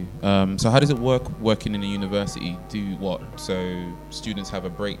so how does it work working in a university? Do what? So students have a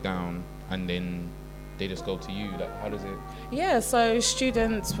breakdown and then they just go to you? Like, how does it? Yeah, so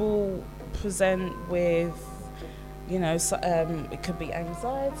students will present with, it could be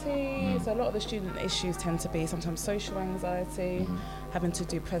anxiety. So a lot of the student issues tend to be sometimes social anxiety, having to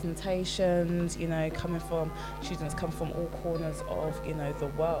do presentations, students come from all corners of,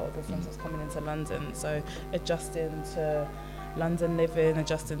 the world, or sometimes coming into London. So adjusting to London living,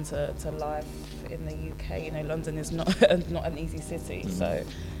 adjusting to life in the UK. London is not an easy city, so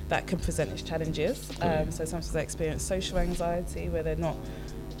that can present its challenges. So sometimes they experience social anxiety where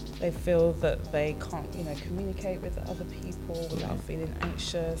they feel that they can't, communicate with other people without feeling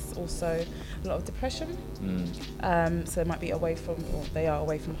anxious. Also, a lot of depression. So they might be they are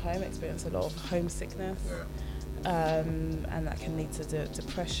away from home, experience a lot of homesickness. And that can lead to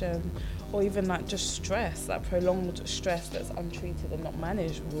depression, or even like just stress, like prolonged stress that's untreated and not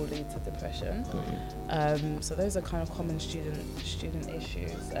managed will lead to depression. So those are kind of common student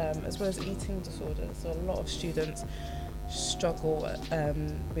issues, as well as eating disorders. So a lot of students struggle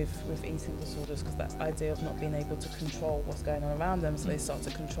with eating disorders because that idea of not being able to control what's going on around them, so they start to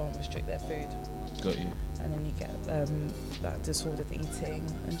control and restrict their food. Got you. And then you get that disordered eating,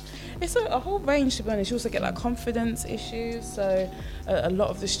 and it's a whole range, to be honest. You also get like confidence issues. So a lot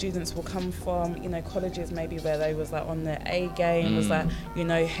of the students will come from colleges maybe where they was like on their A game, was like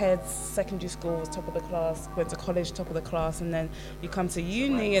heads, secondary school was top of the class, went to college top of the class, and then you come to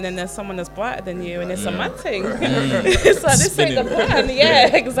uni and then there's someone that's brighter than you and it's a mad thing. It's like, this ain't the plan.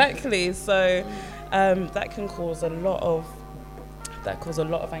 Yeah, exactly. So that can cause a lot of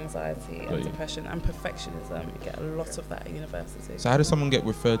anxiety and depression and perfectionism. You get a lot of that at university. So how does someone get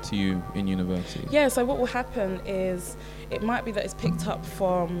referred to you in university? Yeah, so what will happen is it might be that it's picked up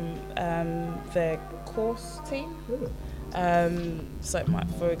from their course team. So it might,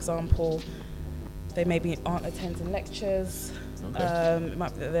 for example, they maybe aren't attending lectures. It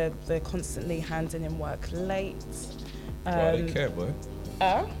might be that they're constantly handing in work late. They care, boy.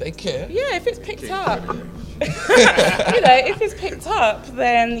 They care. Yeah, if it's picked up. If it's picked up,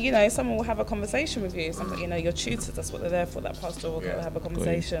 then, someone will have a conversation with you. Something, your tutors, that's what they're there for, that pastoral will have a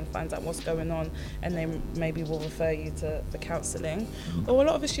conversation, find out what's going on, and then maybe will refer you to the counselling. Or a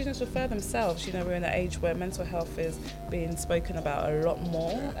lot of the students refer themselves. We're in an age where mental health is being spoken about a lot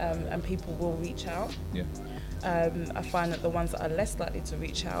more, and people will reach out. Yeah. I find that the ones that are less likely to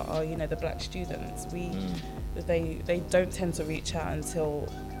reach out are, the black students. They don't tend to reach out until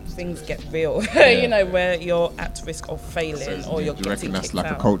things get real, where you're at risk of failing, or you're getting kicked out. Do you reckon that's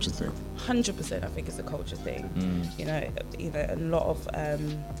like a culture thing? 100%, I think it's a culture thing. A lot of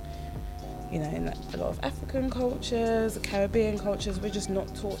in a lot of African cultures, Caribbean cultures, we're just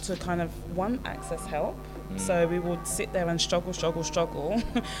not taught to kind of access help. So we will sit there and struggle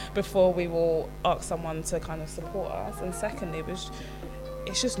before we will ask someone to kind of support us. And secondly,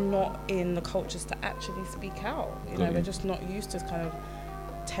 it's just not in the cultures to actually speak out. We're just not used to kind of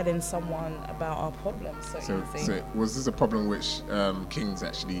telling someone about our problems so easy. So was this a problem which King's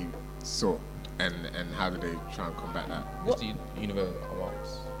actually saw, and how did they try and combat that? What's the University of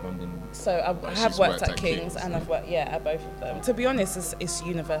Arts, London? So I have worked at King's and I've worked at both of them. To be honest, it's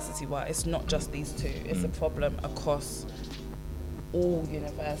university-wide. It's not just these two. It's a problem across all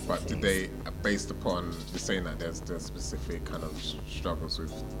universities. But did they, based upon you're saying that there's specific kind of struggles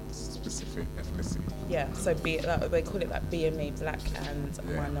with specific ethnicity? Yeah, so they call it like BME, black and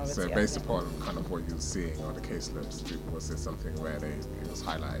minority. So based upon kind of what you're seeing on the caseloads, was there something where it was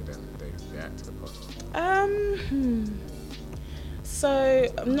highlighted and they acted upon? So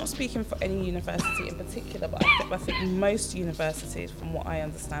I'm not speaking for any university in particular, but I think most universities, from what I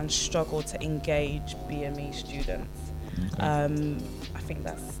understand, struggle to engage BME students. I think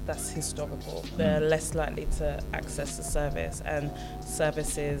that's historical. They're less likely to access the service, and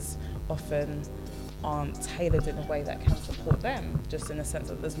services often aren't tailored in a way that can support them, just in the sense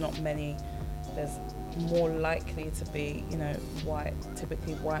that there's not many there's more likely to be,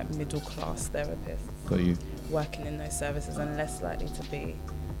 typically white middle class therapists Got you. working in those services, and less likely to be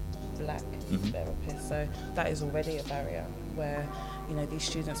black therapists. So that is already a barrier where, these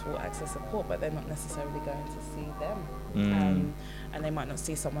students will access support, but they're not necessarily going to see them. And they might not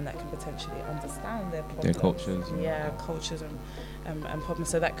see someone that can potentially understand their problems. Their cultures. Cultures and problems.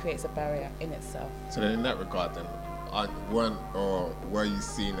 So that creates a barrier in itself. So then in that regard then, were you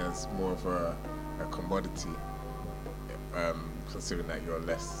seen as more of a commodity, considering that you're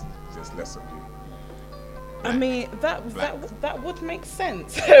less of you? I mean, that would make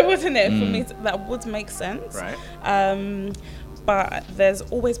sense, wouldn't it? For me, that would make sense. Right. But there's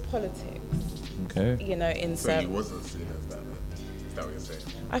always politics. Okay. In So you wasn't seen as that. Is that what you're saying?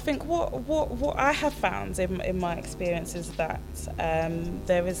 I think what I have found in my experience is that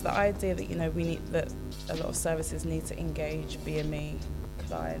there is the idea that that a lot of services need to engage BME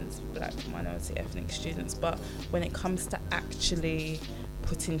clients, black, minority, ethnic students, but when it comes to actually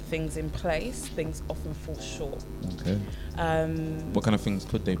putting things in place, things often fall short. Okay. What kind of things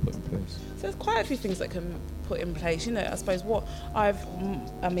could they put in place? So there's quite a few things that can put in place. I suppose what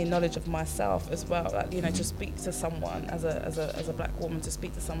knowledge of myself as well. Like, to speak to someone as a black woman, to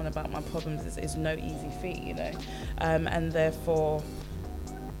speak to someone about my problems is no easy feat. And therefore,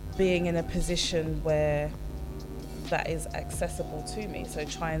 being in a position where that is accessible to me. So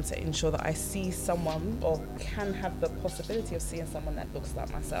trying to ensure that I see someone, or can have the possibility of seeing someone that looks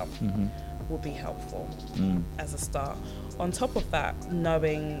like myself, will be helpful as a start. On top of that,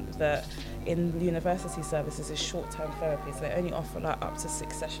 knowing that in university services is short-term therapy, so they only offer up to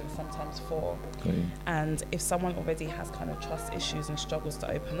 6 sessions, sometimes 4. Okay. And if someone already has kind of trust issues and struggles to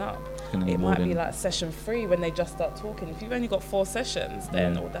open up, Can it might be like session 3 when they just start talking. If you've only got 4 sessions,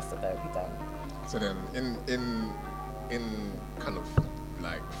 then that's the therapy done. So then in kind of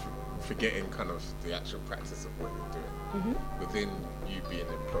like forgetting kind of the actual practice of what you're doing, within you being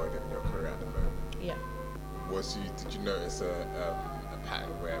employed in your career at the moment, did you notice a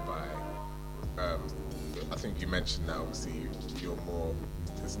pattern whereby I think you mentioned that obviously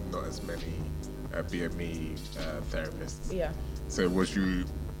there's not as many BME therapists. Yeah. So was you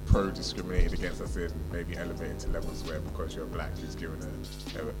pro-discriminated against, as in maybe elevated to levels where because you're black, you're given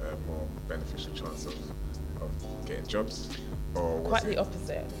a more beneficial chance of getting jobs? Or was Quite the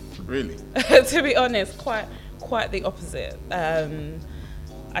opposite. Really? To be honest, quite the opposite.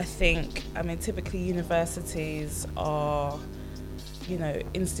 I think, typically universities are,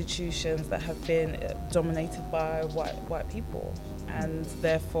 institutions that have been dominated by white people, and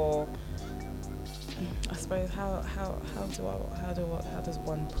therefore, I suppose how does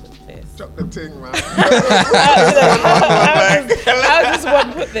one put this? Drop the ting, man. How does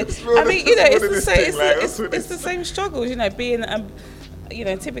one put this? It's the same struggles. Being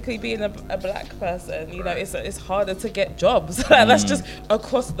typically being a black person, it's harder to get jobs. That's just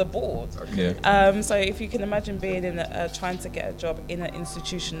across the board. Okay. So if you can imagine being in trying to get a job in an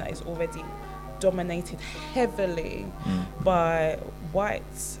institution that is already dominated heavily by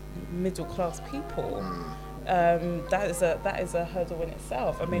white middle class people, that is a hurdle in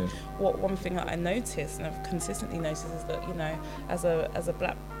itself. One thing that I noticed, and I've consistently noticed, is that as a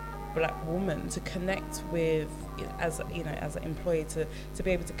black woman, to connect with, as an employee, to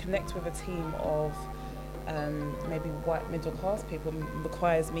be able to connect with a team of maybe white middle class people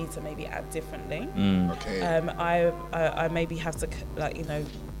requires me to maybe act differently. Okay. I maybe have to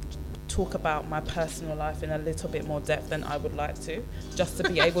talk about my personal life in a little bit more depth than I would like to, just to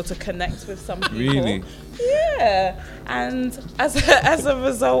be able to connect with some people. Really? Yeah. And as a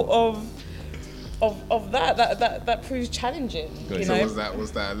result of that proves challenging. So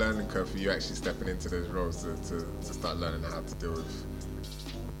was that a learning curve for you, actually stepping into those roles to start learning how to deal with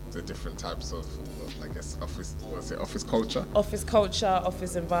the different types of, I guess, office culture? Office culture,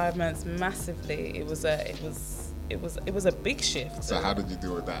 office environments, massively. It was a big shift. So how did you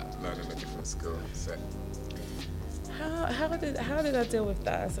deal with that, learning a different skill set? How did I deal with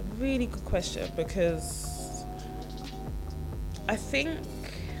that? That's a really good question, because I think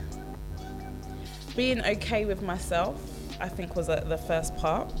being okay with myself, I think, was the first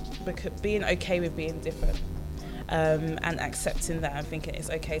part, because being okay with being different, and accepting that and thinking it's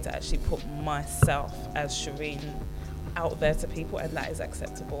okay to actually put myself as Shireen out there to people, and that is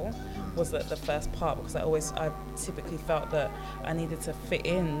acceptable, was the first part, because I typically felt that I needed to fit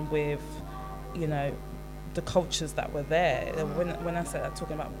in with the cultures that were there. When I said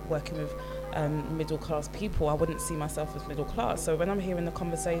talking about working with middle class people, I wouldn't see myself as middle class. So when I'm hearing the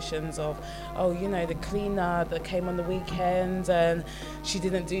conversations of, oh, you know, the cleaner that came on the weekend and she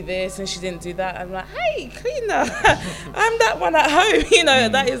didn't do this and she didn't do that, I'm like, hey, cleaner, I'm that one at home, you know,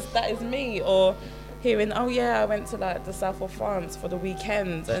 that is me. Or hearing, oh yeah, I went to like the south of France for the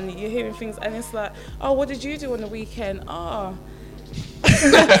weekend, and you're hearing things and it's like, oh, what did you do on the weekend? I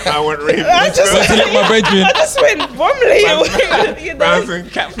went raving. I just went Bromley. You know? Bouncing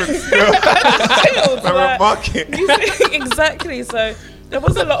Catford still. Exactly. So there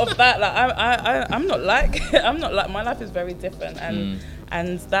was a lot of that. Like I'm not like my life is very different,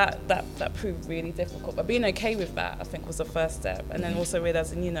 and that proved really difficult. But being okay with that, I think, was the first step, and then also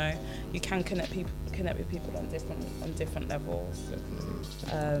realizing, you know, you can connect with people on different levels.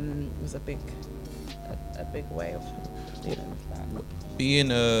 Was a big way of dealing with that.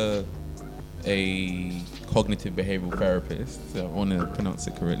 Being a cognitive behavioral therapist, so I want to pronounce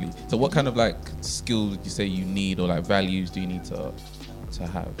it correctly. So what kind of like skills would you say you need, or like values do you need to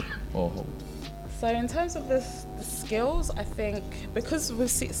have or hold? So in terms of the skills, I think because with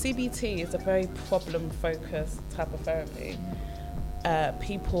CBT is a very problem-focused type of therapy,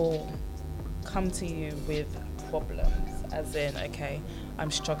 people come to you with problems, as in, okay, I'm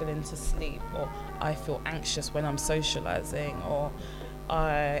struggling to sleep, or I feel anxious when I'm socializing, or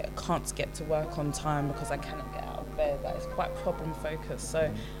I can't get to work on time because I cannot get out of bed. That is quite problem focused.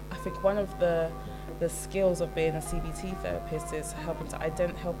 So I think one of the skills of being a CBT therapist is helping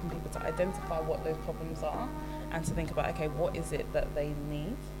people to identify what those problems are, and to think about, okay, what is it that they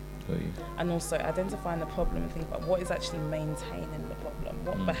need? And also identifying the problem and think about what is actually maintaining the problem.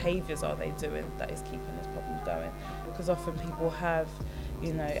 What behaviours are they doing that is keeping this problem going? Because often people have,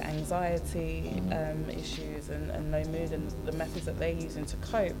 you know, anxiety issues and low mood, and the methods that they're using to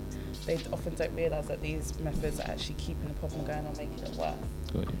cope, they often don't realise that these methods are actually keeping the problem going or making it worse.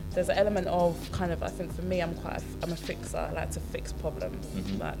 There's an element of kind of, I think for me, I'm a fixer. I like to fix problems.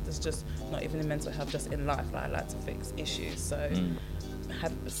 Like, there's just not even in mental health, just in life. Like, I like to fix issues. So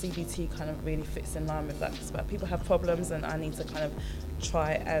have CBT kind of really fits in line with that. Because people have problems, and I need to kind of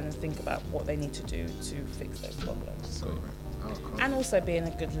try and think about what they need to do to fix those problems. And also being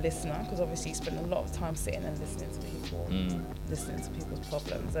a good listener, because obviously you spend a lot of time sitting and listening to people, listening to people's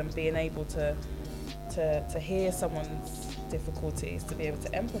problems, and being able to hear someone's difficulties, to be able to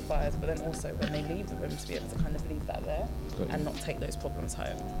empathise, but then also when they leave the room to be able to kind of leave that there and not take those problems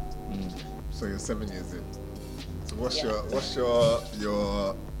home. So you're 7 years in. So what's your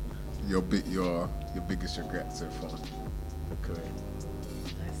biggest regret so far in your career?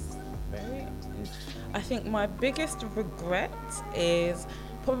 I think my biggest regret is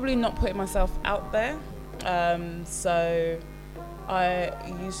probably not putting myself out there. So I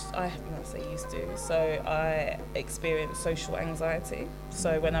experience social anxiety.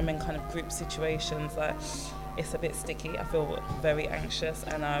 So when I'm in kind of group situations, like, it's a bit sticky. I feel very anxious,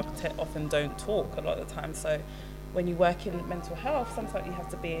 and I often don't talk a lot of the time. So when you work in mental health, sometimes you have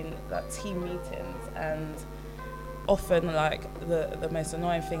to be in like team meetings, and often, like, the most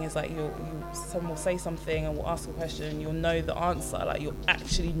annoying thing is, like, someone will say something and will ask a question, and you'll know the answer. Like, you'll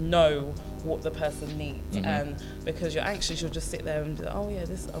actually know what the person needs, and because you're anxious, you'll just sit there and be like, oh yeah,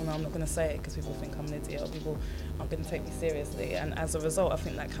 oh no, I'm not going to say it because people think I'm an idiot, or people aren't going to take me seriously. And as a result, I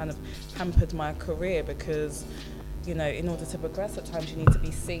think that kind of hampered my career, because, you know, in order to progress, at times you need to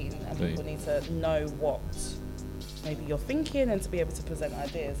be seen, and people need to know what maybe you're thinking, and to be able to present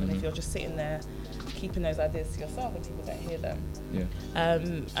ideas. And if you're just sitting there keeping those ideas to yourself, and people don't hear them.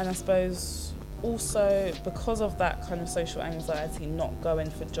 And I suppose also, because of that kind of social anxiety, not going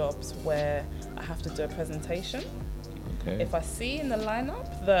for jobs where I have to do a presentation. If I see in the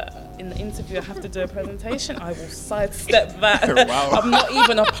lineup that in the interview I have to do a presentation, I will sidestep that. I'm not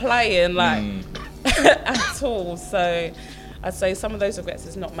even applying, like, at all. So I'd say some of those regrets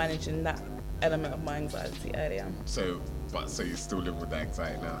is not managing that element of my anxiety earlier. So you still live with that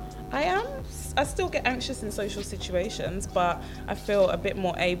anxiety now? I am. I still get anxious in social situations, but I feel a bit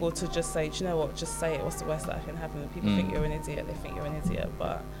more able to just say, do you know what, just say it. What's the worst that can happen? If people think you're an idiot, they think you're an idiot,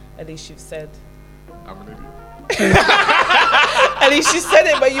 but at least you've said... I'm an idiot. At least you said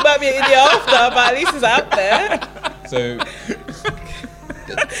it, but you might be an idiot after, but at least it's out there. So...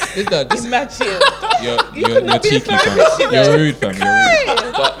 Imagine. You're cheeky, fam. You're rude, fam. You're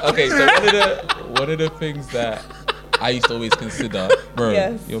rude. But okay, so one of the things that I used to always consider, bro,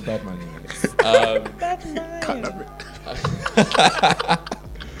 you're a bad man. Bad man.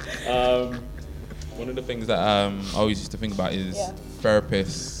 One of the things that I always used to think about is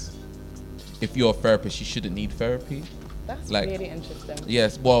therapists. If you're a therapist, you shouldn't need therapy. That's like, really interesting.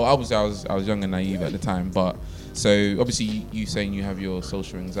 Yes, well, I was young and naive at the time, but so obviously you saying you have your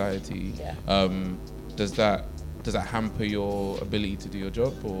social anxiety. Yeah. Does that hamper your ability to do your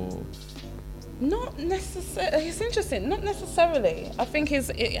job, or? Not necessarily. It's interesting. Not necessarily. I think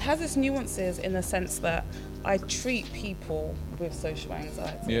it has its nuances in the sense that I treat people with social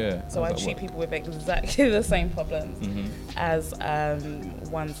anxiety. Yeah. So I treat people with exactly the same problems as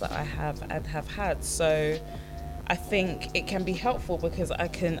ones that I have and have had. So I think it can be helpful because I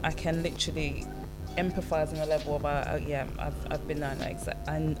can literally empathize on the level of I've been there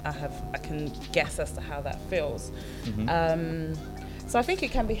and I can guess as to how that feels. So I think it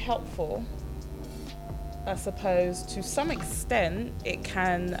can be helpful. I suppose to some extent it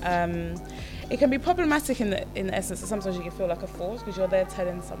can be problematic in the essence that sometimes you can feel like a force because you're there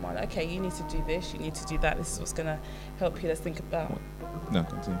telling someone, okay, you need to do this, you need to do that, this is what's going to help you, let's think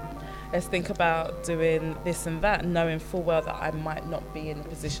about doing this and that, knowing full well that I might not be in a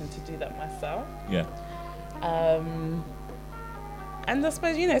position to do that myself. Yeah. And I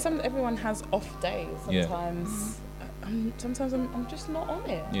suppose, everyone has off days sometimes. Sometimes I'm just not on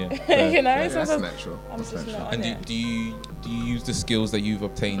it. Yeah. That's natural. I'm just natural. Not on and it. Do you use the skills that you've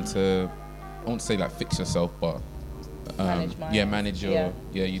obtained to, I won't say like fix yourself, but manage your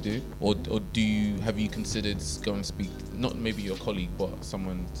you do, or have you considered go and speak, not maybe your colleague but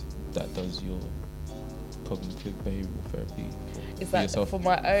someone that does your cognitive behavioral therapy for yourself? For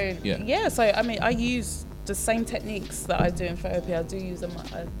my own? Yeah. So I mean, I use the same techniques that I do in therapy. I use them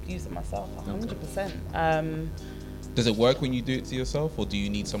myself 100%. Does it work when you do it to yourself, or do you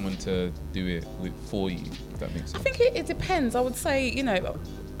need someone to do it for you, if that makes sense? I think it depends. I would say,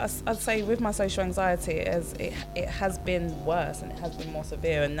 I'd say with my social anxiety, it has been worse and it has been more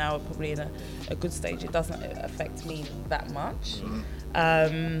severe, and now probably in a good stage, it doesn't affect me that much.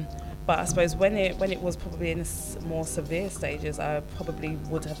 But I suppose when it was probably in more severe stages, I probably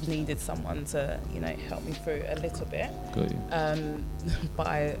would have needed someone to, help me through a little bit. Got you. But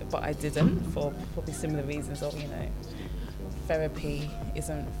I didn't, for probably similar reasons of, therapy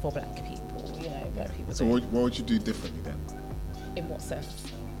isn't for black people, black people. So what would you do differently then? In what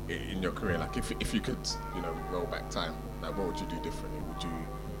sense? In your career, like if you could, roll back time, like what would you do differently?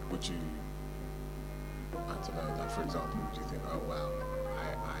 Would you I don't know, like for example, would you think, oh wow,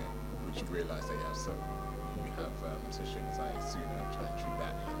 would you realise that you have social anxiety sooner and try and treat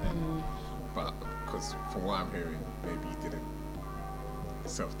that, and then, but because from what I'm hearing, maybe you didn't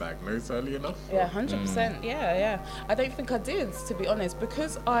self-diagnose early enough? Yeah, 100%. Yeah. I don't think I did, to be honest,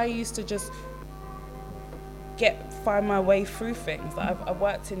 because I used to just find my way through things. Like I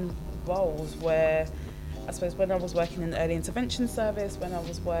worked in roles where, I suppose, when I was working in the early intervention service, when I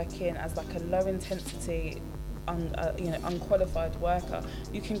was working as like a low intensity, unqualified worker,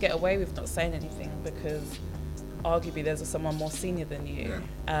 you can get away with not saying anything because arguably there's someone more senior than you.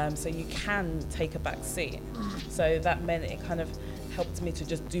 So you can take a back seat. So that meant it kind of helped me to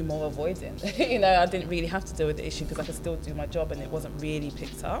just do more avoiding. I didn't really have to deal with the issue because I could still do my job and it wasn't really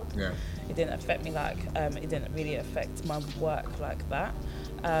picked up. It didn't affect me it didn't really affect my work like that.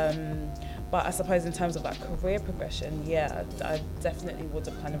 But I suppose in terms of like career progression, I definitely would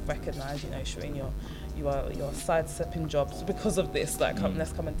have kind of recognised, Shireen, you're sidestepping jobs because of this. Like,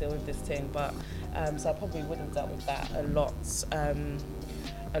 let's come and deal with this thing. But so I probably would have dealt with that a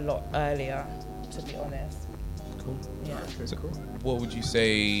lot earlier, to be honest. Cool. Yeah. Okay, so cool. What would you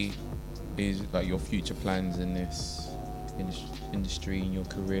say is like your future plans in this industry, in your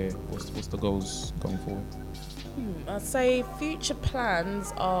career? What's the goals going forward? I'd say future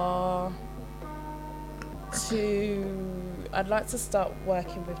plans are I'd like to start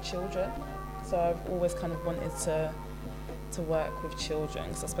working with children. So I've always kind of wanted to work with children.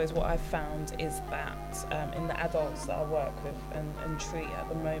 Because I suppose what I've found is that in the adults that I work with and treat at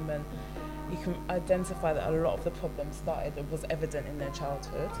the moment, you can identify that a lot of the problems was evident in their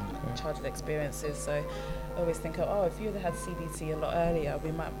childhood experiences. So I always think, if you had CBT a lot earlier,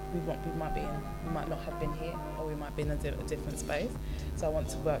 we might not have been here, or we might be in a different space. So I want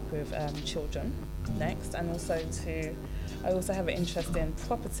to work with children next, and also I also have an interest in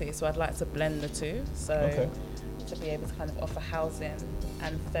property, so I'd like to blend the two. So to be able to kind of offer housing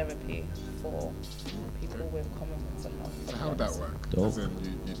and therapy for people with common mental health problems. So how would that work? As in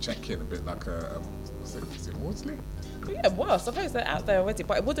you check in a bit like is it Maudsley? Yeah, well, I suppose they're out there already,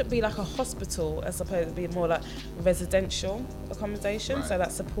 but it wouldn't be like a hospital. I suppose it'd be more like residential accommodation, so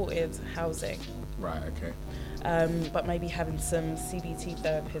that's supported housing. Right, okay. But maybe having some CBT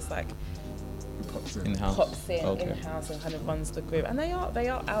therapists like pops in in-house and kind of runs the group. And they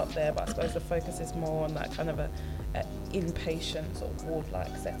are out there, but I suppose the focus is more on that kind of a inpatient sort of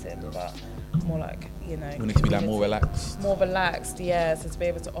ward-like setting, but more like, you know, you need to be like more relaxed. More relaxed, yeah. So to be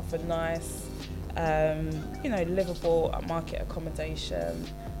able to offer nice, you know, livable market accommodation,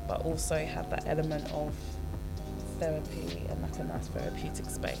 but also have that element of therapy and like a nice therapeutic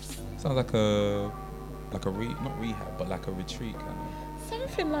space. Sounds like not rehab, but like a retreat kind of.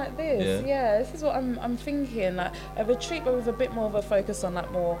 Something like this, yeah. This is what I'm thinking, like a retreat, but with a bit more of a focus on like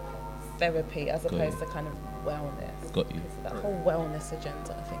more therapy as opposed to kind of wellness. Got you. That whole wellness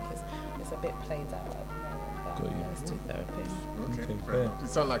agenda, I think, is a bit played out at the moment. But Got you. let's do therapy. Okay, fair enough. You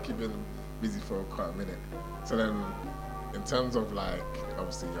sound like you've been busy for quite a minute. So then, in terms of like,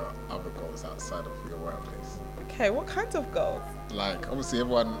 obviously your other goals outside of your workplace. Okay, what kinds of goals? Like, obviously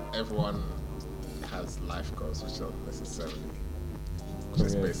everyone has life goals, which aren't necessarily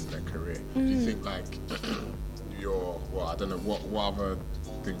just based on their career. Do you think like I don't know, what other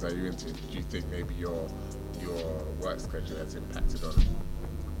things are you into? Do you think maybe your work schedule has impacted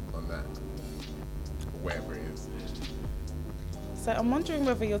on that, wherever it is? So I'm wondering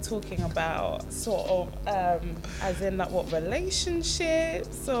whether you're talking about sort of as in like what,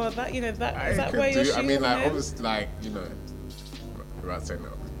 relationships or that, you know, that is that where you're shooting? I mean, like obviously, like, you know, without saying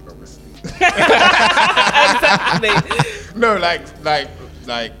that, obviously. Exactly. No, like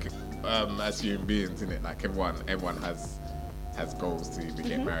as human beings, innit? Like everyone has goals to either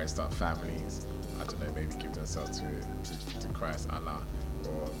get married, start families. I don't know, maybe give themselves to Christ, Allah,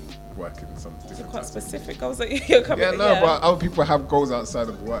 or work in some different. Quite specific goals that you're coming. But other people have goals outside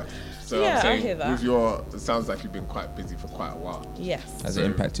of work. So yeah, I'm saying, I hear that. it sounds like you've been quite busy for quite a while. Yes. Has it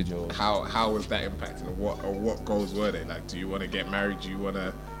impacted your? How was that impacting? What goals were they? Like, do you want to get married? Do you want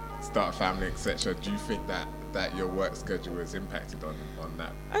to start a family, etc.? Do you think that your work schedule is impacted on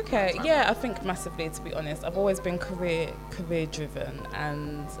that? Okay, yeah, I think massively, to be honest. I've always been career driven,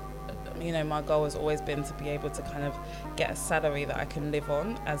 and you know, my goal has always been to be able to kind of get a salary that I can live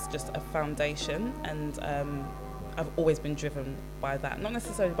on as just a foundation, and I've always been driven by that, not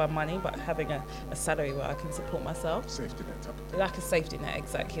necessarily by money, but having a salary where I can support myself. Safety net type of thing. Like a safety net,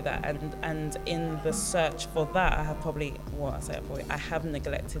 exactly that. And in the search for that, I have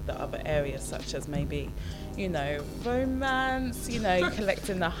neglected the other areas, such as maybe, you know, romance, you know,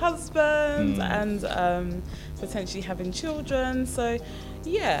 collecting a husband, and potentially having children. So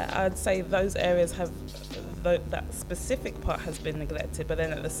yeah, I'd say those areas have, that specific part has been neglected, but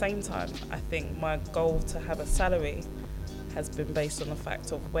then at the same time, I think my goal to have a salary has been based on the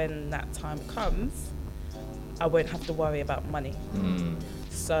fact of when that time comes, I won't have to worry about money.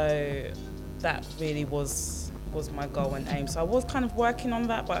 So that really was my goal and aim. So I was kind of working on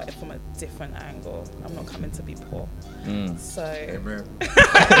that, but from a different angle. I'm not coming to be poor. So Amen.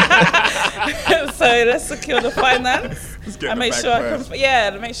 so let's secure the finance and make sure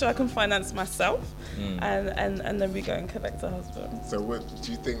I can finance myself, and then we go and collect a husband. So what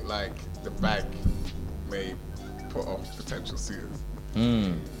do you think, like, the bag may put off potential suitors?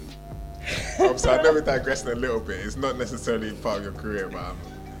 Obviously, I know we're digressing a little bit. It's not necessarily part of your career, but I'm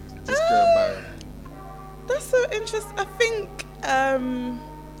just going by. That's so interesting. I think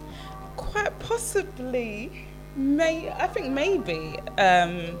quite possibly, maybe.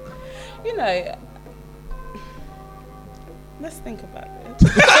 You know, let's think about it.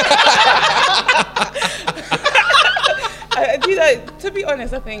 You know, to be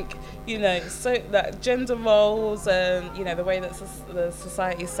honest, I think, you know, so that gender roles and, you know, the way that the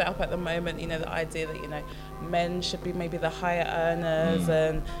society is set up at the moment, you know, the idea that, you know, men should be maybe the higher earners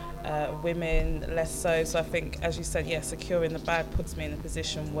and women less so. So I think, as you said, yeah, securing the bag puts me in a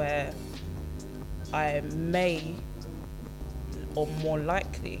position where I may, or more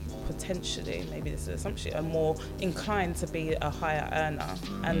likely, potentially, maybe this is an assumption, I'm more inclined to be a higher earner,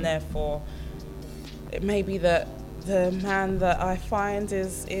 and therefore it may be that the man that I find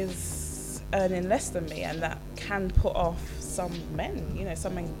is earning less than me, and that can put off some men. You know,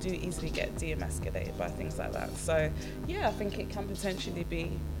 some men do easily get de-emasculated by things like that. So yeah, I think it can potentially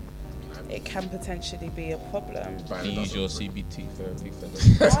be a problem. You use your CBT therapy for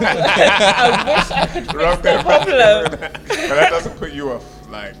that. I wish I could fix the problem. But that doesn't put you off,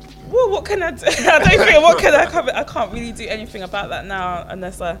 like. Well, what can I do? I don't think, what can I cover? I can't really do anything about that now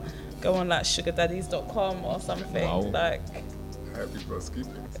unless I go on like sugardaddies.com or something. Wow. Like, I hope you've got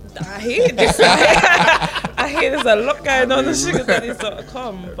skipping. I hear this. I hear there's a lot going on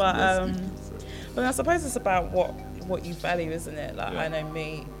sugardaddies.com, but I suppose it's about what you value, isn't it? Like, I know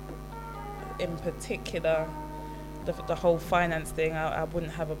me in particular, the whole finance thing, I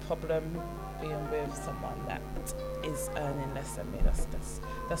wouldn't have a problem being with someone that is earning less than me.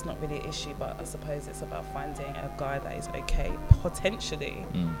 That's not really an issue, but I suppose it's about finding a guy that is okay potentially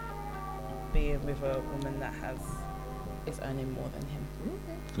being with a woman that is earning more than him.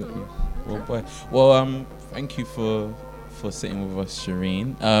 Good. Well, boy. Well, thank you for sitting with us,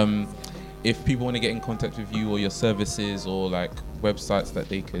 Shireen. If people want to get in contact with you or your services or like websites that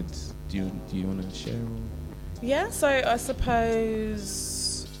they could, do you want to share? Yeah, so I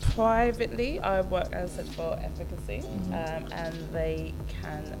suppose privately I work, as I said, for Efficacy, and they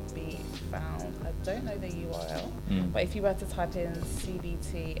can be found, I don't know the URL, but if you were to type in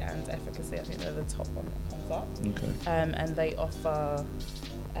CBT and Efficacy, I think they're the top one that comes up. Okay. And they offer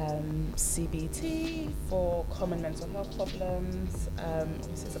CBT for common mental health problems.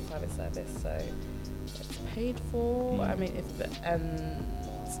 This is a private service, so it's paid for. I mean, I'm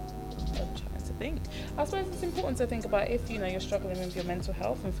trying to think. I suppose it's important to think about if you're struggling with your mental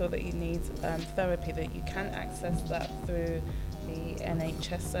health and feel that you need therapy, that you can access that through the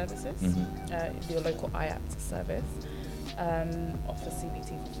NHS services, your local IAPT service. Offers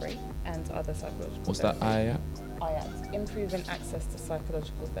CBT for free and other psychological. What's therapy. that IAPT, improving access to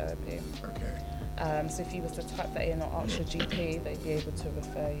psychological therapy. Okay. So if you was to type that in or ask your GP, they'd be able to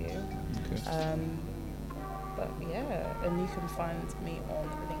refer you. Okay. But yeah, and you can find me on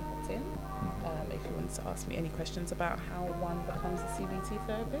LinkedIn. If you wanted to ask me any questions about how one becomes a CBT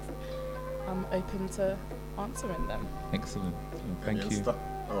therapist, I'm open to answering them. Excellent. Thank you.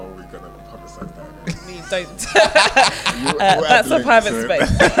 Oh, we're going to publicise that again. We don't. That's a private space.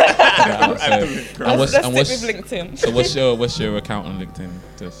 Let's stick with LinkedIn. So what's your account on LinkedIn?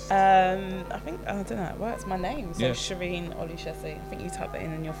 I think, I don't know, well, it's my name. So Shireen Olushese. I think you type that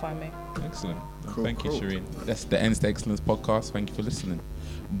in and you'll find me. Excellent. Cool, Thank you, Shireen. That's the Ends to Excellence podcast. Thank you for listening.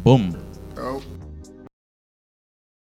 Boom. Oh.